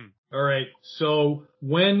 Mm-hmm. All right. So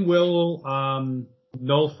when will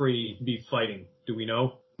Nulfree be fighting? Do we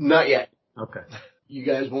know? Not yet. Okay. You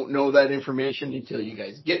guys won't know that information until you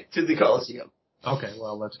guys get to the Coliseum. Okay.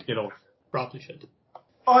 Well, let's get over. Probably should.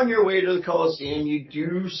 On your way to the Coliseum, you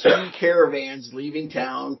do see caravans leaving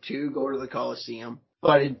town to go to the Coliseum,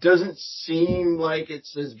 but it doesn't seem like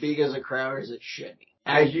it's as big as a crowd as it should be.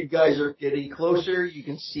 As you guys are getting closer, you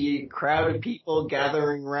can see a crowd of people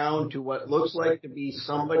gathering around to what looks like to be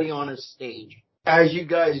somebody on a stage. As you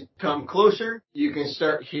guys come closer, you can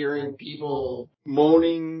start hearing people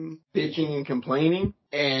moaning, bitching, and complaining,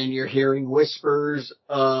 and you're hearing whispers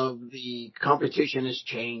of the competition has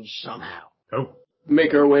changed somehow. Oh.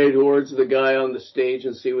 Make our way towards the guy on the stage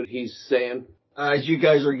and see what he's saying. As you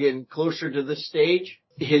guys are getting closer to the stage,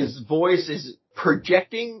 his voice is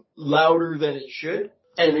projecting louder than it should,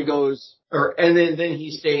 and it goes, and then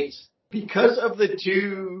he states, because of the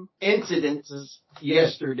 2 incidences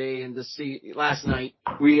yesterday and last night,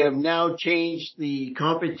 we have now changed the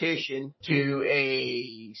competition to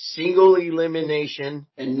a single elimination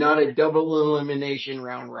and not a double elimination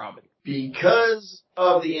round robin. Because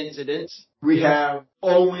of the incidents, we have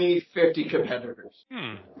only 50 competitors.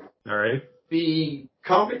 All right. The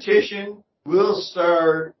competition will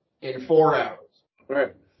start in 4 hours.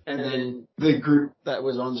 Right. And then the group that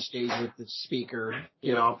was on the stage with the speaker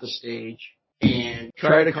get off the stage and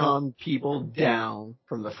try to calm people down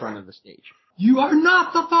from the front of the stage. You are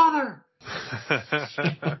not the father!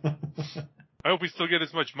 I hope we still get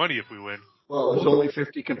as much money if we win. Well, there's only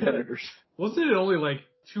 50 competitors. Wasn't it only like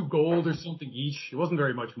 2 gold or something each? It wasn't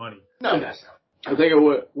very much money. No, that's not. I think it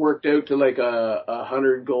worked out to like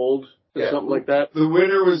 100 gold or something like that. The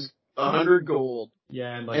winner was 100 gold.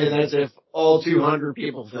 Yeah, and And that's if all 200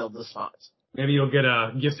 people filled the spots. maybe you'll get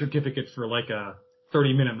a gift certificate for like a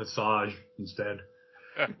 30-minute massage instead.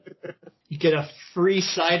 You get a free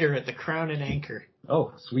cider at the Crown and Anchor.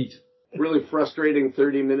 Oh, sweet. Really frustrating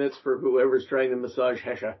 30 minutes for whoever's trying to massage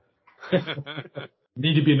Hesha.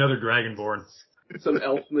 Need to be another Dragonborn. Some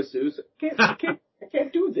elf masseuse. I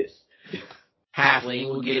can't do this. halfling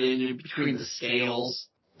will get in between the scales.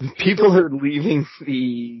 People are leaving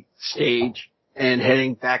the stage and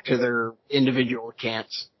heading back to their individual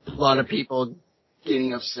camps. A lot of people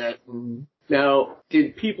getting upset. Now,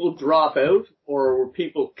 did people drop out, or were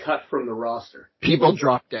people cut from the roster? People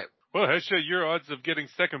dropped out. Well, Hesha, your odds of getting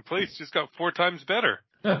second place just got 4 times better.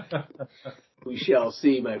 We shall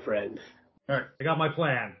see, my friend. Alright, I got my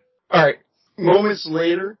plan. Alright. Moments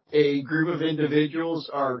later, a group of individuals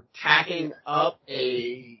are tacking up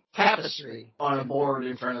a tapestry on a board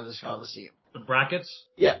in front of this Coliseum. The brackets?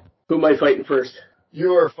 Yeah. Who am I fighting first?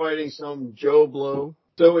 You are fighting some Joe Blow.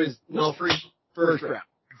 So is Nelfree first round.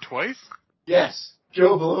 Twice? Yes.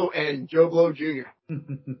 Joe Blow and Joe Blow Jr.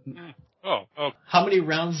 Oh. How many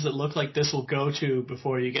rounds does it look like this will go to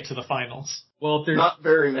before you get to the finals? Well, if there's Not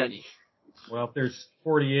very many.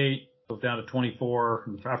 48, goes down to 24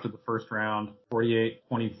 after the first round. 48,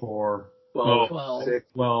 24, 12.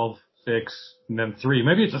 12, 6, and then 3.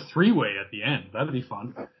 Maybe it's a 3-way at the end. That'd be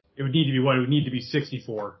fun. It would need to be what? It would need to be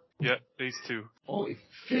 64. Yeah, these 2. Only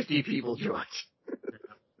 50 people joined.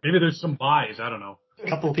 Maybe there's some buys. I don't know. A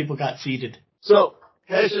couple of people got seeded. So,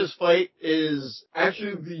 Hesha's fight is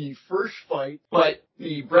actually the first fight, but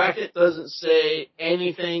the bracket doesn't say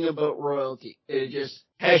anything about royalty. It just,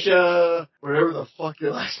 Hesha, whatever the fuck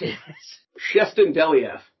your last name is. Sheston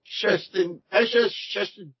Deliev. Sheston,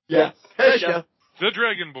 yeah, Hesha, The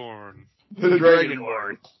Dragonborn. the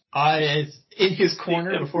Dragonborn. In his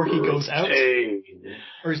corner before he goes out? Pain.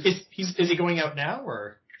 Or is he going out now,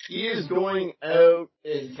 or He is going out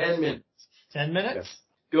in 10 minutes. 10 minutes?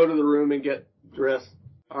 Go to the room and get dressed,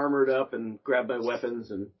 armored up, and grab my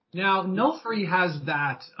weapons. And Now, Nelfree has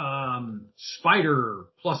that spider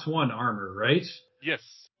 +1 armor, right? Yes.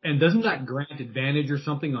 And doesn't that grant advantage or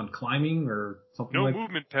something on climbing or something No like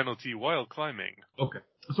movement penalty while climbing. Okay.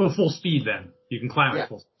 So full speed then. You can climb Yeah. at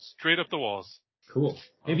full Straight up the walls. Cool.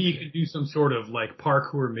 Maybe you could do some sort of like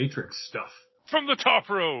parkour matrix stuff. From the top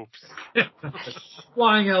ropes.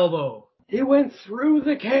 Flying elbow. he went through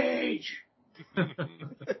the cage. You're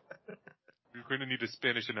going to need a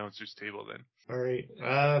Spanish announcer's table then. Alright.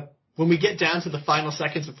 When we get down to the final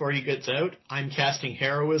seconds before he gets out, I'm casting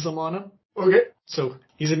heroism on him. Okay. So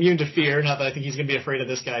he's immune to fear, not that I think he's going to be afraid of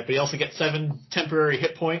this guy, but he also gets 7 temporary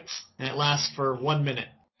hit points, and it lasts for 1 minute.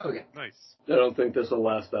 Okay. Nice. I don't think this will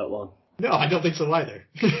last that long. No, I don't think so either.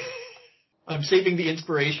 I'm saving the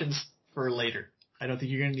inspirations for later. I don't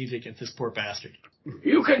think you're going to need it against this poor bastard.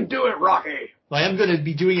 You can do it, Rocky. Well, I am going to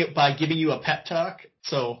be doing it by giving you a pep talk,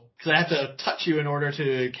 because I have to touch you in order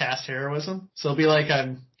to cast heroism. So it'll be like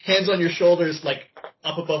I'm hands on your shoulders, like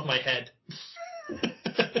up above my head,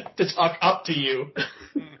 to talk up to you,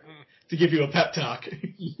 to give you a pep talk.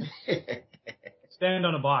 Stand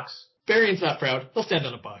on a box. Varian's not proud. He'll stand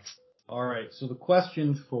on a box. Alright, so the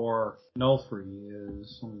question for Nelfree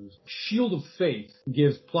is Shield of Faith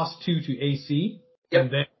gives +2 to AC, Yep.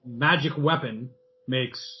 and then Magic Weapon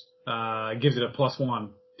gives it a +1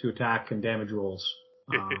 to attack and damage rolls.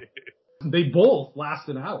 They both last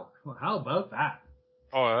an hour. Well, how about that?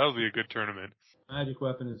 Oh, that'll be a good tournament. Magic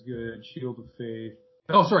Weapon is good. Shield of Faith.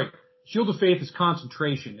 Oh, sorry. Shield of Faith is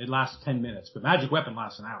concentration. It lasts 10 minutes, but Magic Weapon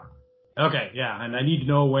lasts an hour. Okay, yeah, and I need to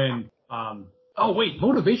know when, oh wait,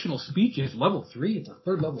 Motivational Speech is level 3. It's a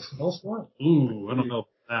 3rd level spell slot. Ooh, I don't know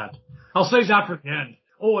about that. I'll save that for the end.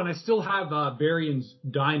 Oh, and I still have, Barian's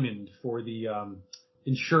Diamond for the,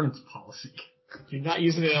 insurance policy. You're not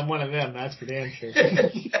using it on one of them, that's for damn sure.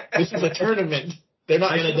 This is a tournament. They're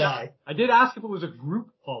not going to die. I did ask if it was a group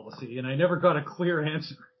policy, and I never got a clear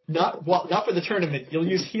answer. Not for the tournament. You'll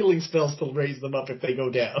use healing spells to raise them up if they go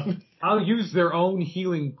down. I'll use their own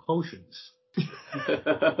healing potions.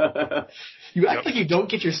 You act like you don't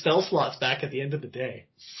get your spell slots back at the end of the day.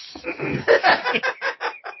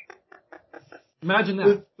 Imagine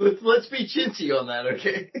that. Let's be chintzy on that,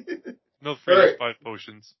 okay? No free Alright. 5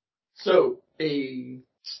 potions. So,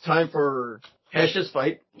 it's time for Hesha's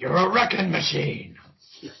fight. You're a wrecking machine.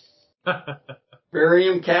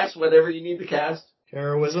 Barium cast whatever you need to cast.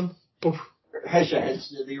 Heroism. Oof. Hesha heads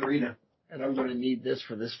to the arena. And I'm going to need this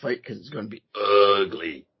for this fight because it's going to be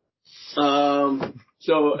ugly.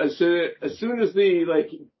 So as soon as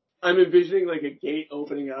I'm envisioning like a gate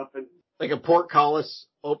opening up and Like a portcullis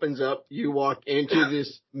opens up, you walk into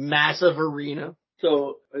this massive arena.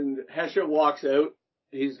 and Hesha walks out.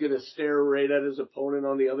 He's gonna stare right at his opponent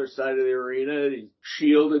on the other side of the arena. He's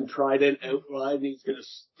shield and trident outlined. And he's gonna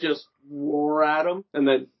just roar at him and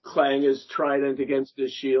then clang his trident against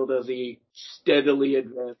his shield as he steadily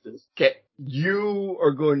advances. Okay. You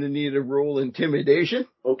are going to need to roll intimidation.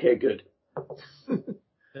 Okay, good.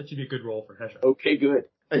 That should be a good roll for Hesha. Okay, good.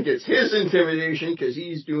 against his intimidation because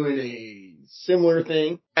he's doing a similar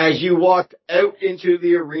thing. As you walked out into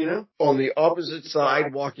the arena, on the opposite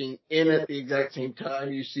side, walking in at the exact same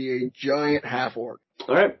time, you see a giant half-orc.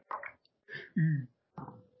 All right.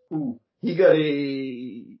 Ooh. He got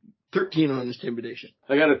a 13 on intimidation.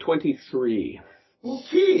 I got a 23.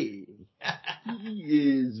 Okay. He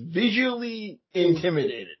is visually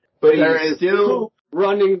intimidated, but There he's is still, poop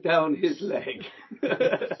running down his leg.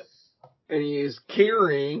 and he is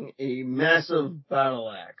carrying a massive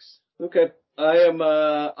battle axe. Okay.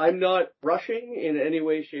 I'm not rushing in any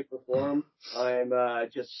way, shape, or form. I'm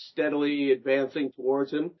just steadily advancing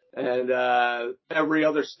towards him, and every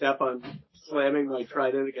other step I'm slamming my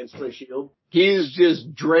trident against my shield. He's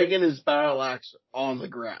just dragging his battle axe on the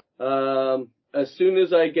ground. As soon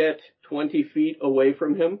as I get 20 feet away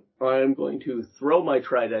from him, I'm going to throw my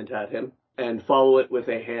trident at him and follow it with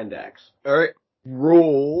a hand axe. Alright.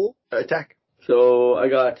 Roll attack. So I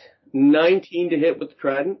got 19 to hit with the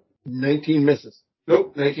trident. 19 misses.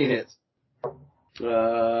 Nope, 19 hits.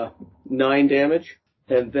 9 damage.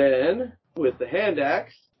 And then, with the hand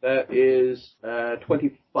axe, that is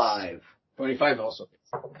 25. 25 also.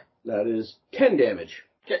 That is 10 damage.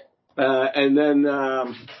 Okay. And then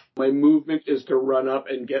my movement is to run up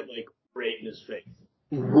and get, like, right in his face.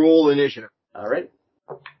 Roll initiative. All right.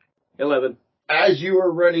 11. As you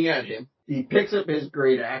are running at him, he picks up his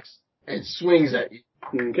great axe and swings at you.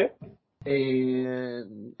 Okay.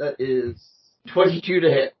 And that is 22 to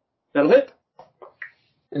hit. That'll hit.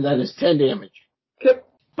 And that is 10 damage. Okay.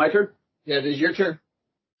 My turn. Yeah, it is your turn.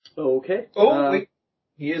 Okay. Oh, wait.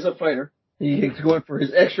 He is a fighter. He's going for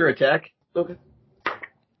his extra attack. Okay.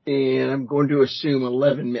 And I'm going to assume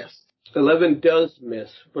 11 missed. 11 does miss,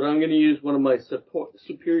 but I'm going to use one of my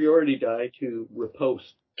superiority die to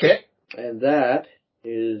riposte. Okay. And that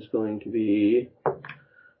is going to be... I'm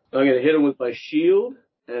going to hit him with my shield,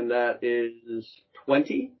 and that is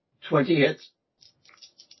 20. 20 hits.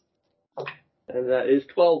 And that is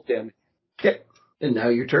 12 damage. Okay. And now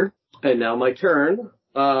your turn. And now my turn.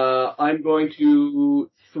 I'm going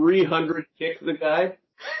to 300 kick the guy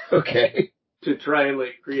Okay. to try and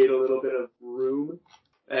like create a little bit of room.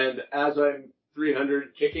 And as I'm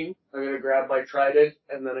 300 kicking, I'm going to grab my trident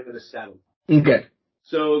and then I'm going to stab him. Okay.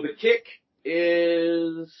 So the kick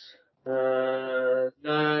is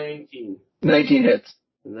 19. 19 hits.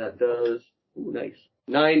 And that does, ooh, nice,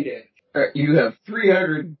 9 damage. Alright, you have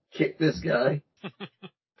 300 kick this guy.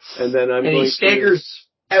 And then I'm And going he staggers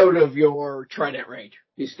out of your trident range.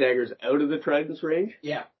 He staggers out of the trident's range?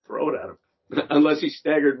 Yeah. Throw it at him. Unless he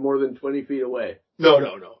staggered more than 20 feet away. No.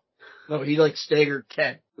 No, he like staggered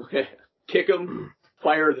 10. Okay. Kick him,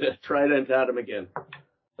 fire the trident at him again.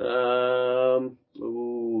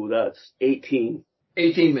 Ooh, that's 18.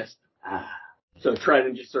 18 missed. So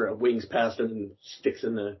trident just sort of wings past him and sticks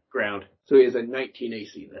in the ground. So he has a 19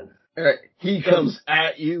 AC then. Alright, he comes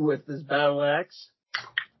at you with his battle axe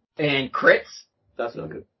and crits. That's not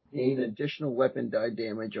good. Gain additional weapon die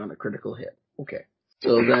damage on a critical hit. Okay.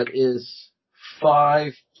 So that is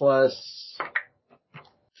 5 plus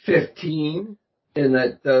 15, and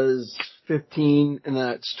that does 15, and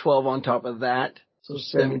that's 12 on top of that. So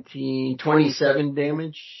 17, 27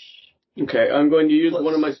 damage. Okay, I'm going to use Plus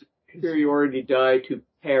one of my superiority die to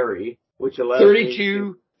parry, which allows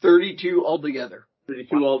 32 altogether.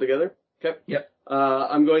 32 altogether? Okay. Yep.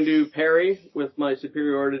 I'm going to parry with my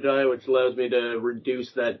superiority die, which allows me to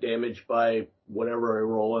reduce that damage by whatever I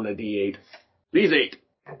roll on a D8. These 8.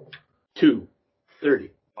 2.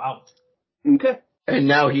 30. Wow. Okay. And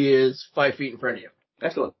now he is 5 feet in front of you.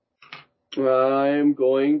 Excellent. I'm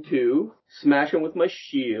going to smash him with my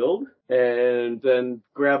shield and then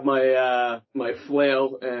grab my my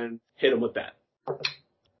flail and hit him with that.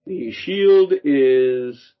 The shield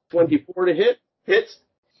is 24 to hit. Hits.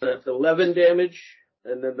 That's 11 damage.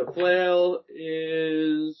 And then the flail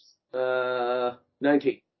is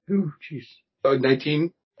 19. Ooh, jeez. Oh,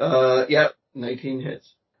 19? Yeah, 19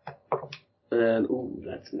 hits. And, ooh,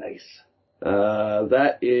 that's nice.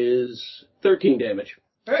 That is 13 damage.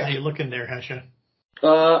 How you looking there, Hesha?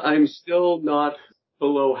 I'm still not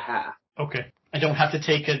below half. Okay. I don't have to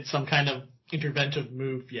take some kind of interventive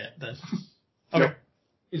move yet, then. Okay.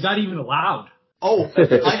 Is that even allowed? Oh,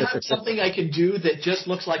 I have something I can do that just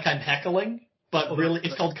looks like I'm heckling, but really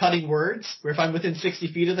it's called cutting words, where if I'm within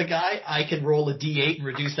 60 feet of the guy, I can roll a d8 and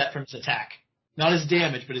reduce that from his attack. Not his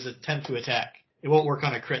damage, but his attempt to attack. It won't work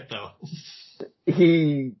on a crit, though.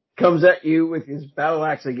 He comes at you with his battle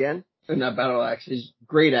axe again. Or not battle axe, his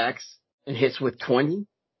great axe, and hits with 20.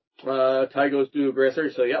 Tie goes to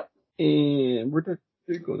aggressor, so yep. And where did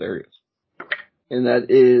it go? There he is. And that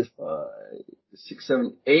is 6,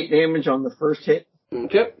 7, 8 damage on the first hit.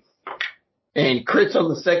 Okay. And crits on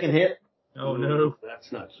the second hit. Oh no.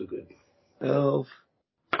 That's not so good. 12,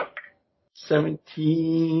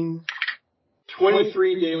 17,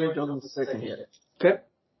 23 damage on the second hit. Okay.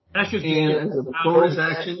 That's just And as a bonus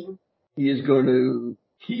action, he is going to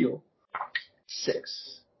heal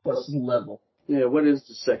 6 plus level. Yeah, what is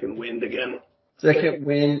the second wind again? Second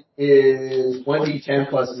wind is 1d10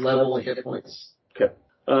 plus level and hit points. Okay.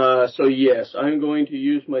 So yes, I'm going to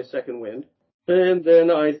use my second wind. And then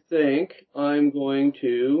I think I'm going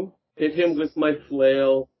to hit him with my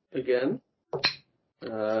flail again.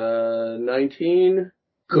 19.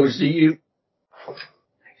 Goes to you.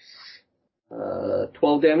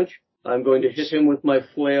 12 damage. I'm going to hit him with my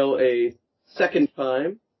flail a second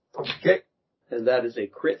time. Okay. And that is a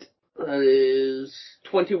crit. That is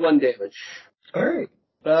 21 damage. Alright.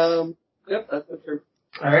 Yep, that's my turn.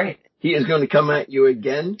 Alright. He is going to come at you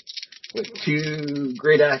again with 2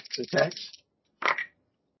 great axe attacks.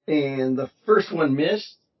 And the first one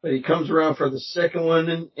missed, but he comes around for the second one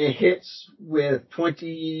and it hits with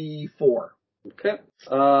 24. Okay.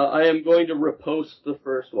 I am going to riposte the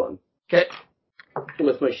first one. Okay.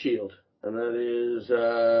 With my shield. And that is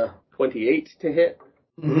 28 to hit.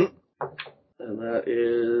 Mm-hmm. And that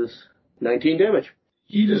is 19 damage.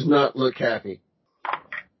 He does not look happy.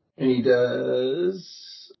 And he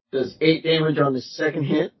does 8 damage on his second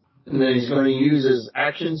hit. And then he's going to use his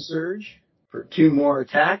action surge for 2 more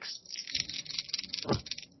attacks.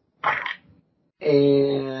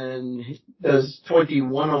 And he does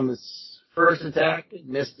 21 on this first attack and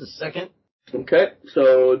missed the second. Okay,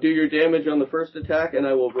 so do your damage on the first attack, and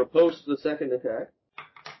I will riposte the second attack.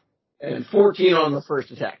 And 14 on the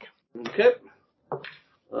first attack. Okay.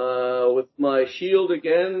 With my shield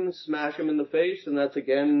again, smash him in the face, and that's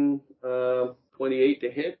again 28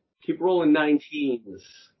 to hit. Keep rolling 19s.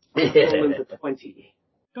 Rolling to 20.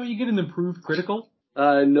 Don't you get an improved critical?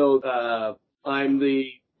 No, I'm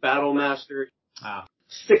the battle master. Ah.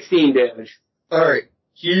 16 damage. Alright.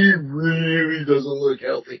 He really doesn't look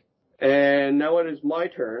healthy. And now it is my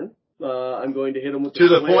turn. I'm going to hit him with To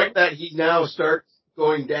the flail. point that he now starts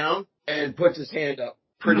going down and puts his hand up,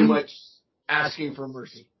 pretty much asking for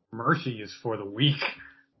mercy. Mercy is for the weak.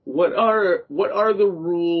 What are the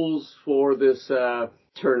rules for this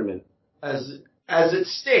tournament? As it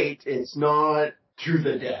states, it's not to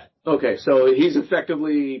the death. Okay, so he's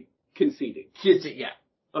effectively conceding. Hits it, yeah.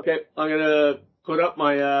 Okay, I'm gonna put up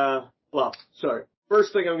my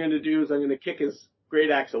First thing I'm gonna do is I'm gonna kick his great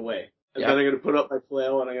axe away. And then I'm gonna put up my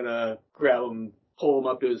flail and I'm gonna grab him, pull him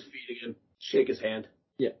up to his feet again, shake his hand.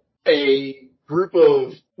 Yeah. A group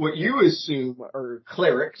of what you assume are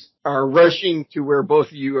clerics are rushing to where both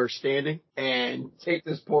of you are standing and take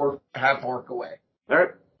this poor half-orc away.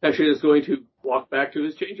 Alright. Actually, is going to walk back to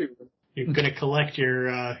his changing room. You're gonna collect you're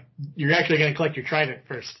actually gonna collect your trident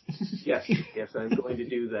first. Yes, I'm going to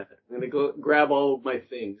do that. I'm going to go grab all of my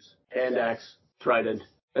things. Hand axe, trident.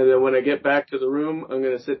 And then when I get back to the room, I'm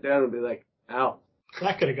going to sit down and be like, ow.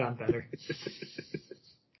 That could have gone better.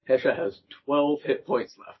 Hesha has 12 hit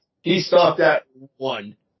points left. He stopped at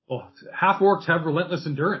 1. Oh, half orcs have relentless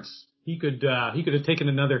endurance. He could have taken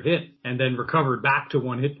another hit and then recovered back to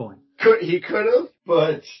 1 hit point. He could have,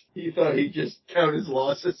 but he thought he'd just count his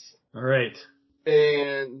losses. All right.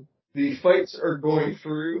 And the fights are going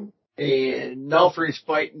through, and Malfrey's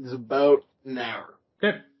fight is about an hour.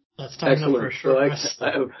 Okay. That's time enough for a short so rest.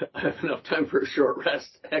 I have enough time for a short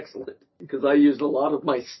rest. Excellent. Because I used a lot of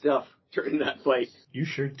my stuff during that fight. You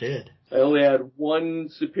sure did. I only had 1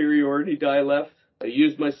 superiority die left. I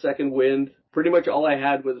used my second wind. Pretty much all I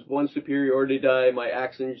had was 1 superiority die, my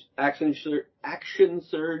action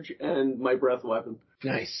surge, and my breath weapon.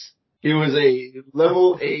 Nice. He was a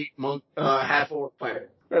level 8 monk, half-orc fighter.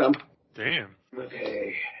 Right on. Damn.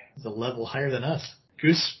 Okay. He's a level higher than us.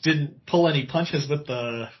 Goose didn't pull any punches with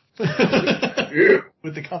the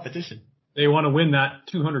with the competition. They want to win that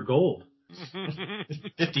 200 gold.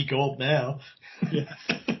 50 gold now. Yeah.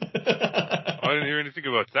 I didn't hear anything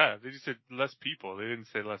about that. They just said less people. They didn't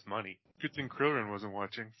say less money. Good thing Krillin wasn't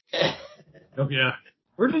watching. Oh yeah.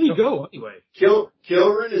 Where did he go anyway?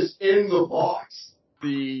 Kilrin is in the box.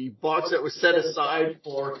 The box that was set aside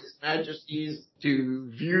for His Majesty's to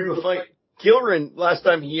view the fight. Kilrin, last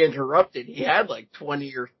time he interrupted, he had like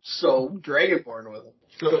 20 or so Dragonborn with him.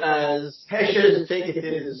 So as Hesha has taken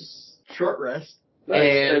his short rest,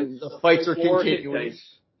 and the fights are 4 hit continuing.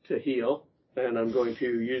 dice to heal, and I'm going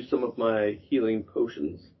to use some of my healing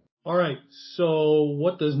potions. All right. So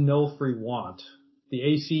what does Nelfrey want? The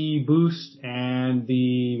AC boost and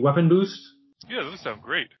the weapon boost? Yeah, those sound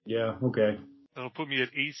great. Yeah. Okay. That'll put me at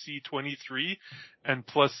AC 23 and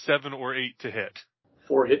plus 7 or 8 to hit.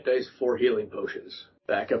 4 hit dice, 4 healing potions.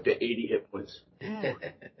 Back up to 80 hit points.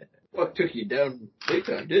 Fuck, took you down big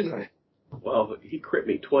time, didn't I? Well, he crit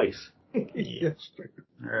me twice. Yes.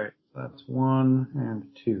 Alright, that's 1 and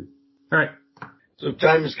 2. Alright. So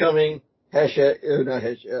time is coming.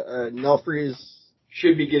 Nelfry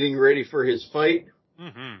should be getting ready for his fight.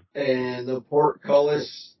 Mm-hmm. And the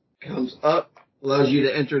portcullis comes up, allows you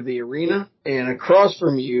to enter the arena. And across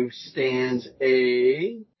from you stands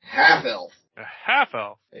a half-elf. A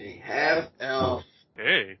half-elf? A half-elf.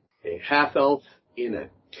 Hey. A half-elf in a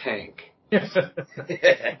tank.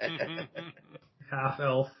 Half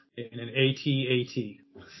elf in an AT-AT.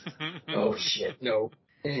 Oh shit, no.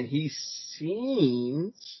 And he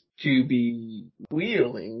seems to be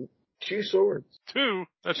wielding 2 swords. 2?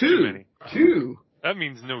 That's too many. 2. That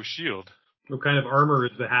means no shield. What kind of armor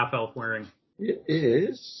is the half elf wearing? It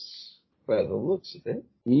is, by the looks of it,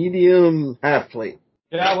 medium half plate.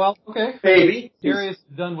 Yeah, well, okay. Maybe. Darius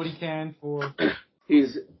has done what he can for...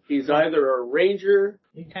 He's either a ranger.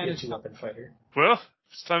 You kind of weapon fighter. Well,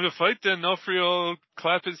 it's time to fight then. Nelfry will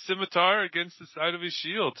clap his scimitar against the side of his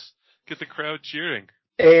shield. Get the crowd cheering.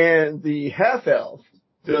 And the half-elf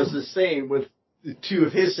does the same with the 2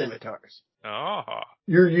 of his scimitars. Ah.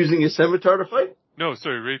 You're using a scimitar to fight? No,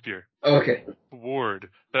 sorry, rapier. Okay. Ward.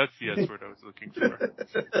 That's the S word I was looking for.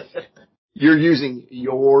 You're using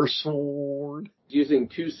your sword? Using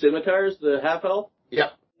 2 scimitars, the half-elf?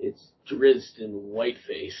 Yep. It's Drizzt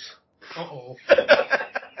Whiteface. Uh-oh.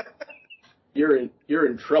 You're in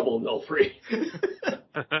trouble, Nelfry.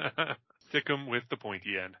 Stick him with the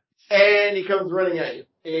pointy end. And he comes running at you.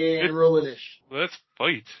 And roll initiative. Let's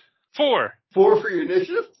fight. 4. 4 for your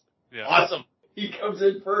initiative? Yeah. Awesome. He comes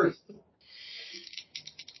in first.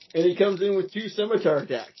 And he comes in with 2 scimitar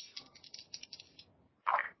attacks.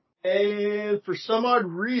 And for some odd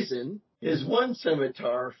reason, his 1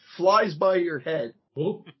 scimitar flies by your head.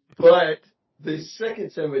 Oh. But the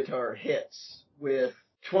second scimitar hits with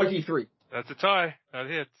 23. That's a tie. That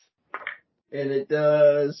hits. And it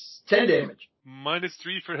does 10 damage.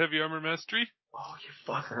 -3 for heavy armor mastery. Oh, you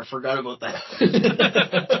fucker. I forgot about that.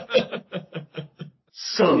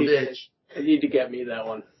 Son of a bitch. You need to get me that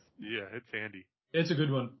one. Yeah, it's handy. It's a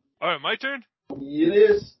good one. Alright, my turn?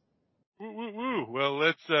 It is. Woo, woo, woo. Well,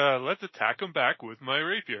 let's attack him back with my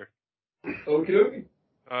rapier. Okie dokie.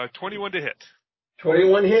 21 to hit.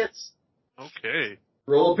 21 hits. Okay.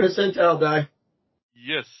 Roll a percentile die.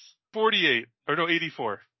 Yes. 48. Or no,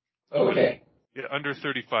 84. Okay. Yeah, under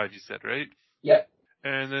 35 you said, right? Yep.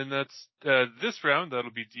 And then that's, this round,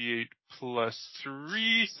 that'll be D8 plus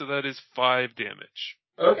 3, so that is 5 damage.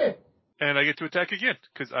 Okay. And I get to attack again,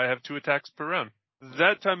 because I have 2 attacks per round.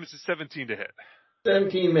 That time it's a 17 to hit.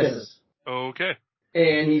 17 misses. Okay.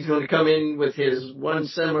 And he's going to come in with his 1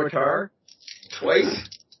 scimitar twice.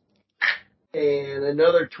 And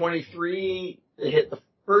another 23 to hit the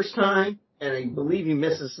first time. And I believe he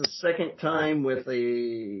misses the second time with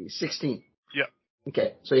a 16. Yeah.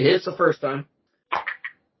 Okay, so he hits the first time.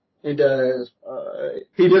 And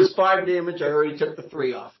he does 5 damage. I already took the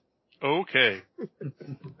 3 off. Okay.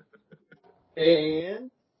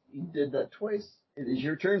 And he did that twice. It is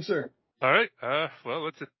your turn, sir. Alright, well,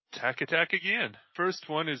 let's attack again. First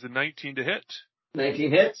one is a 19 to hit.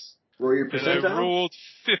 19 hits. Roll your And percentile. I rolled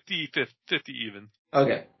 50 even.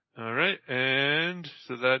 Okay. Alright, and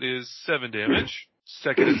so that is 7 damage.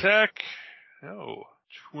 Second attack.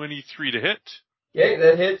 23 to hit. Okay,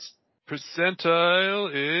 that hits.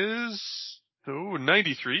 Percentile is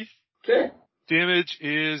 93. Okay. Damage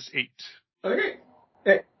is 8. Okay.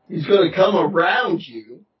 Okay. He's going to come around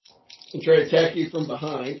you and try to attack you from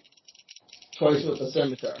behind. Twice with the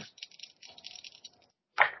scimitar.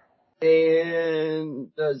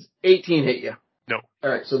 And does 18 hit you? No.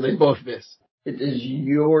 Alright, so they both miss. It is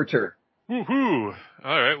your turn. Woohoo!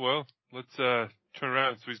 Alright, well, let's turn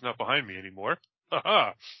around so he's not behind me anymore.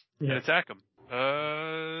 Haha! Yeah. And attack him.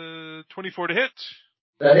 24 to hit.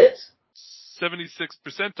 That hits. 76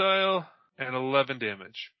 percentile and 11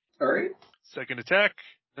 damage. Alright. Second attack,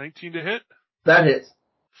 19 to hit. That hits.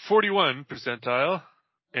 41 percentile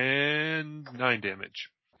and 9 damage.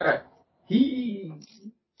 Alright. He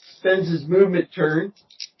spends his movement turn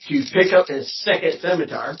to pick up his second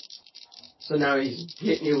scimitar. So now he's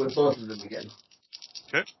hitting you with both of them again.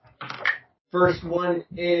 Okay. First one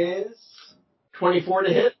is 24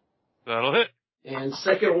 to hit. That'll hit. And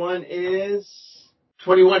second one is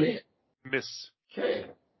 21 to hit. Miss. Okay.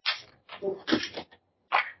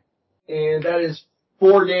 And that is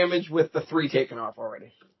 4 damage with the 3 taken off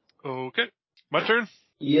already. Okay. My turn.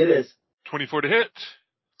 It is. 24 to hit.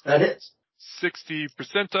 That hits. 60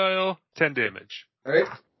 percentile, 10 damage. Alright.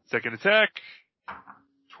 Second attack,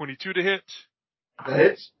 22 to hit. That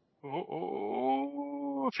hits.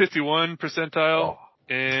 51 percentile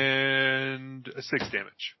and 6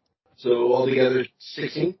 damage. So altogether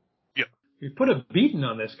 16. You put a beating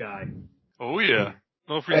on this guy. Oh yeah.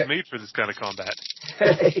 Nulfree's made for this kind of combat.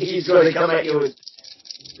 He's going to come at you with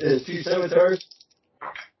his 2 scimitars.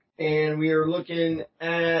 And we are looking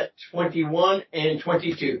at 21 and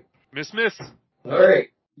 22. Miss. Alright.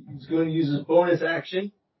 He's going to use his bonus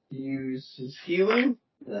action. Use his healing.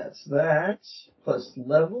 That's that. Plus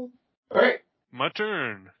level. Alright. My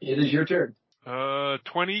turn. It is your turn.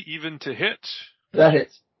 20 even to hit. That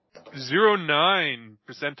hits. 0.9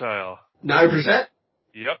 percentile. 9%.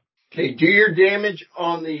 Yep. Okay, do your damage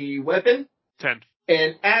on the weapon. 10.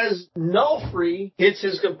 And as Nulfree hits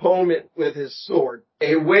his opponent with his sword,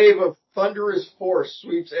 a wave of thunderous force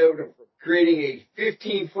sweeps out of him, creating a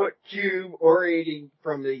 15-foot cube originating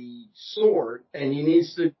from the sword, and he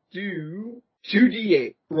needs to do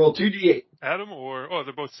 2d8. Roll 2d8. Adam or... Oh,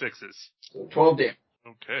 they're both 6s. So 12 damage.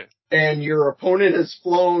 Okay. And your opponent has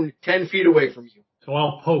flown 10 feet away from you. So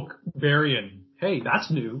I'll poke Varian. Hey, that's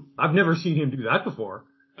new. I've never seen him do that before.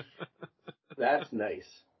 That's nice.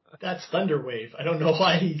 That's Thunderwave. I don't know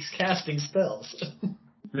why he's casting spells.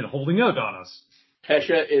 Been holding out on us.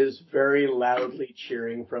 Pesha is very loudly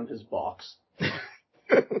cheering from his box.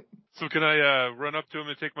 So can I run up to him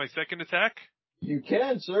and take my second attack? You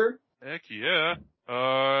can, sir. Heck yeah.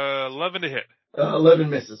 11 to hit. 11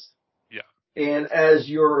 misses. Yeah. And as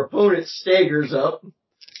your opponent staggers up,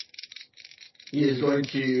 he is going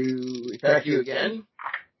to attack you again.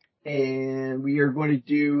 And we are going to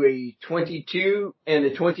do a 22 and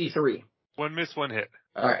a 23. 1 miss, 1 hit.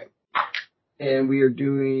 Alright. And we are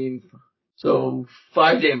doing, 5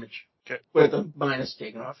 damage. Okay. With a minus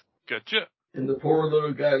taken off. Gotcha. And the poor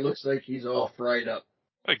little guy looks like he's all fried up.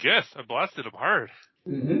 I guess. I blasted him hard.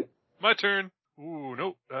 Mm-hmm. My turn. Ooh,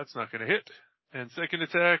 nope. That's not gonna hit. And second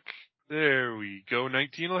attack. There we go.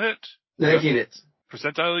 19 will hit. 19 hits.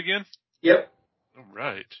 Percentile again? Yep.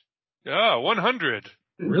 Alright. Yeah, 100.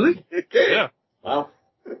 Really? Okay. Yeah. Wow.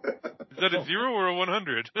 Is that a 0 or a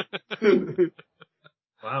 100?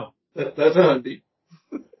 Wow. That's a hundy.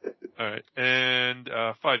 Alright. And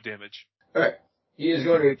 5 damage. Alright. He is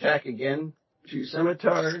going to attack again. 2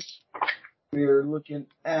 scimitars. We are looking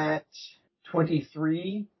at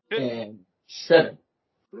 23 and 7.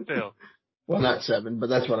 Fail. Well, not 7, but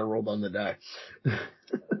that's what I rolled on the die.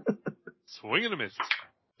 Swing and a miss.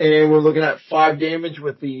 And we're looking at 5 damage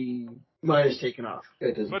with the minus taken off.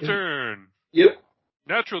 My turn. Yep.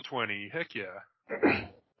 Natural 20. Heck yeah.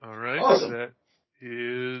 Alright. Awesome. That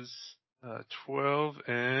is 12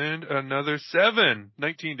 and another 7.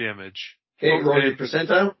 19 damage. Okay, roll your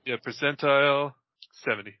percentile. Yeah, percentile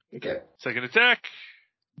 70. Okay. Second attack.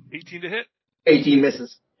 18 to hit. 18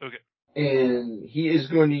 misses. Okay. And he is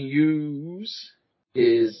going to use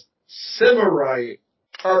his samurai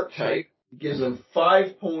archetype. Gives him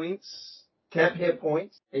 5 points, 10 hit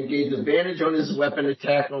points, and gains advantage on his weapon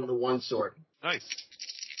attack on the one sword. Nice.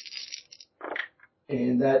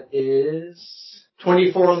 And that is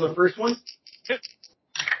 24 on the first one. Hit.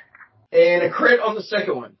 And a crit on the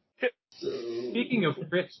second one. Hit. So, Speaking of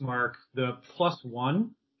crits, Mark, the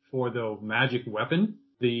 +1 for the magic weapon,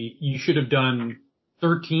 you should have done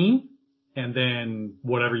 13 and then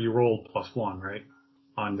whatever you rolled +1, right?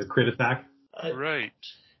 On the crit attack. Right.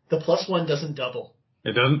 The +1 doesn't double.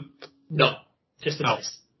 It doesn't? no. Just the Oh.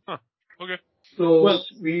 dice. Okay. So Well-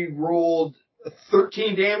 we rolled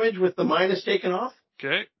 13 damage with the minus taken off.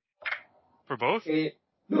 Okay. For both?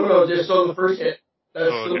 No, just on the first hit.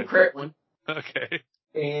 That's Oh, the okay. crit one. Okay.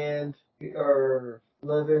 And we are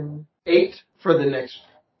 11, 8 for the next.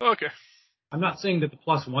 Okay. I'm not saying that the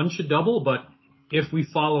 +1 should double, but if we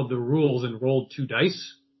followed the rules and rolled 2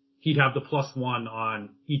 dice, he'd have the +1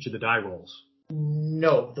 on each of the die rolls.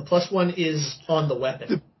 No, the +1 is on the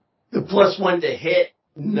weapon. The +1 to hit.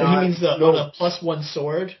 He Not, means on no, a +1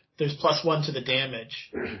 sword, there's +1 to the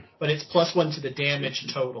damage. But it's +1 to the damage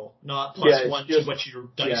total, not Yeah, it's +1 just- to what your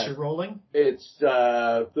dice yeah. are rolling. It's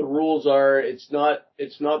the rules are it's not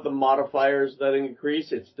the modifiers that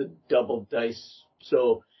increase, it's the double dice.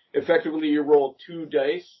 So effectively you roll 2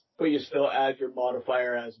 dice, but you still add your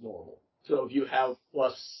modifier as normal. So if you have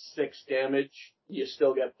 +6 damage, you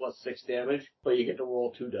still get +6 damage, but you get to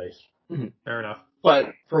roll 2 dice. Fair enough.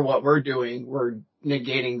 but for what we're doing, we're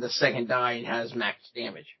negating the second die and has max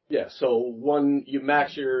damage. Yeah, so you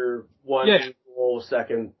max your one, Yeah. roll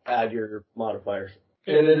second, add your modifiers.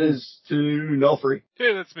 And it is to Nulfree.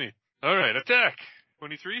 Okay, that's me. Alright, attack.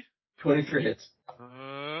 23? 23 hits.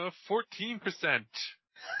 14%.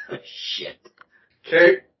 Shit.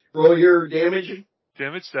 Okay, roll your damage.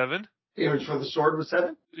 Damage 7. Damage for the sword was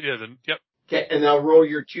 7. Yeah, then, yep. Okay, and now roll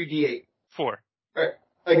your 2d8. 4. Alright.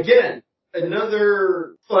 Again,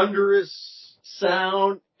 another thunderous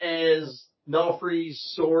sound as Malfrey's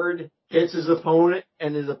sword hits his opponent,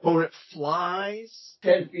 and his opponent flies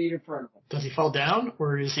 10 feet in front of him. Does he fall down,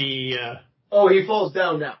 or is he? Oh, he falls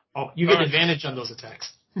down now. Oh, you get advantage on those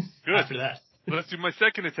attacks. Good. After that. Let's do my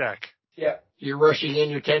second attack. Yeah. You're rushing in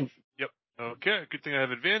your 10 feet. Yep. Okay, good thing I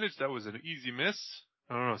have advantage. That was an easy miss.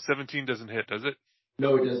 I don't know, 17 doesn't hit, does it?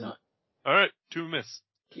 No, it does not. Alright, 2 miss.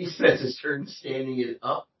 He spends his turn standing it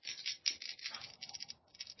up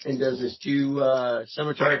and does his 2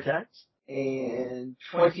 scimitar attacks. And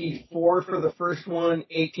 24 for the first one,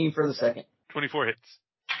 18 for the second. 24 hits.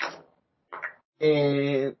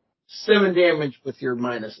 And 7 damage with your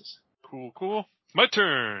minuses. Cool. My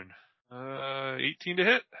turn. 18 to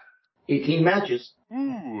hit. 18 matches.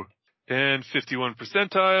 Ooh. And 51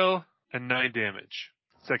 percentile and 9 damage.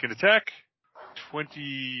 Second attack.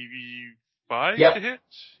 25 Yep. to hit.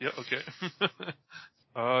 Yep, okay.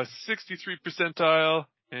 63 percentile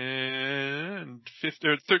and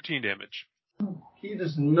 13 damage. He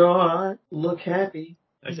does not look happy.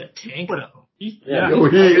 He's a tank What though. Yeah, No,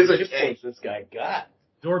 he is a Hit tank. points this guy got.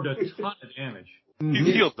 absorbed a ton of damage.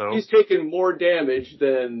 He's healed though. He's taken more damage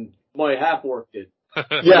than my half-orc did.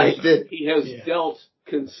 Yeah, he did. He has Yeah. dealt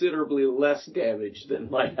considerably less damage than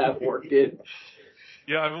my half-orc did.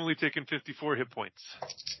 Yeah, I've only taken 54 hit points.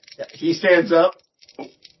 Yeah, he stands up,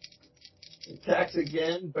 attacks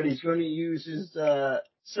again, but he's going to use his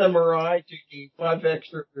samurai to gain 5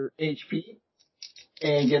 extra HP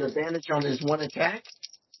and get advantage on his 1 attack.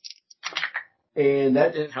 And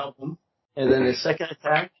that didn't help him. And then his second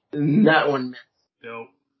attack, and that one missed. Dope.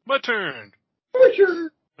 My turn.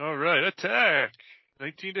 Butcher! Alright, attack.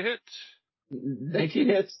 19 to hit. 19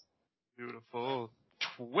 hits. Beautiful.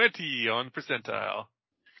 20 on percentile.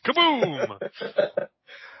 Kaboom!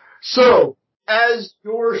 So, as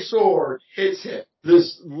your sword hits him,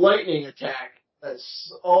 this lightning attack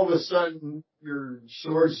that's all of a sudden your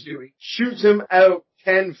sword's doing shoots him out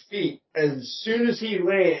 10 feet. As soon as he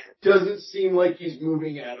lands, doesn't seem like he's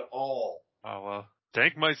moving at all. Oh, well.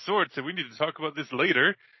 Thank my sword, so we need to talk about this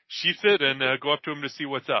later. Sheath it and go up to him to see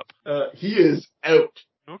what's up. He is out.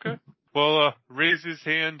 Okay. Well, raise his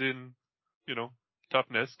hand in,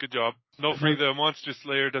 toughness. Good job. Nulfree, the monster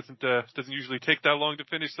slayer, doesn't usually take that long to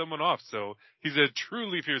finish someone off, so he's a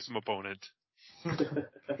truly fearsome opponent.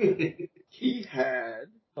 He had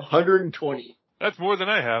 120. That's more than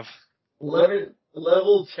I have.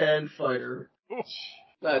 Level 10 fighter. Oh.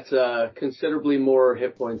 That's considerably more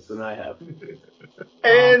hit points than I have.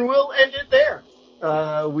 And we'll end it there.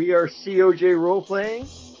 We are COJ Roleplaying.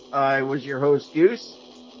 I was your host, Goose.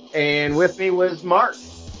 And with me was Mark.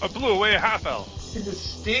 I blew away a half elf.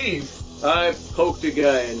 Steve. I poked a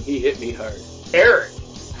guy and he hit me hard. Eric.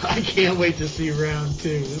 I can't wait to see round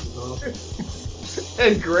 2. This is awesome.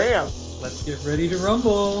 And Graham. Let's get ready to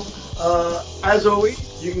rumble. As always,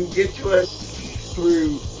 you can get to us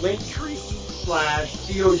through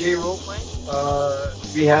Linktree/COJ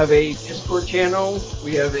Roleplaying. We have a Discord channel.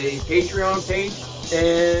 We have a Patreon page.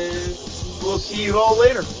 And we'll see you all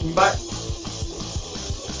later. Bye.